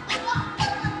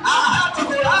 I have to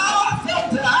go out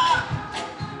sometime.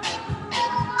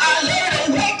 I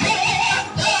lay awake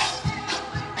at night.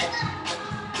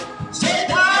 Say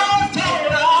that's all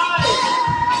right.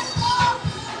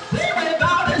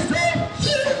 Everybody say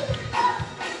cheers.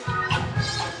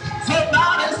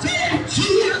 Somebody say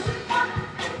cheers.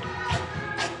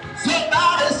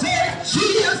 Somebody say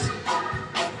cheers.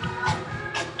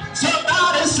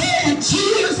 Somebody say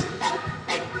cheers.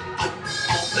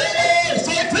 Hey,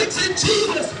 say fixing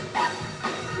cheers.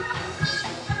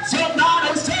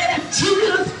 Somebody say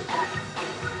cheers.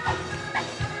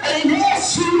 And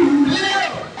yes, you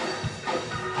will.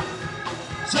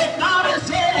 Somebody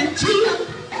say cheers.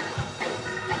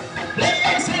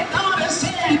 Hey, somebody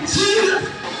say cheers.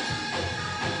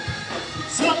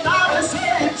 Somebody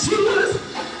say cheers.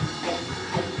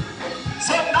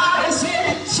 Somebody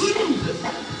say cheers.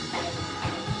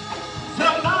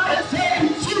 Somebody say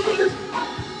cheers.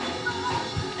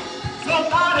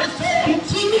 Somebody say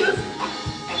cheers.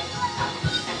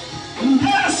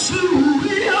 Yes, you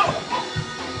will.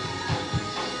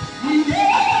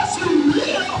 Yes, you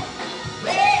will.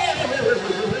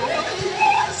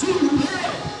 Yes, you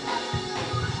will.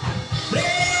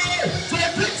 Say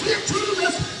fixing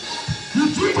cheers. You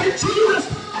drinking cheers.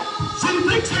 Say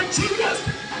fixing cheers.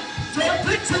 Say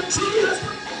fixing cheers.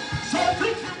 Say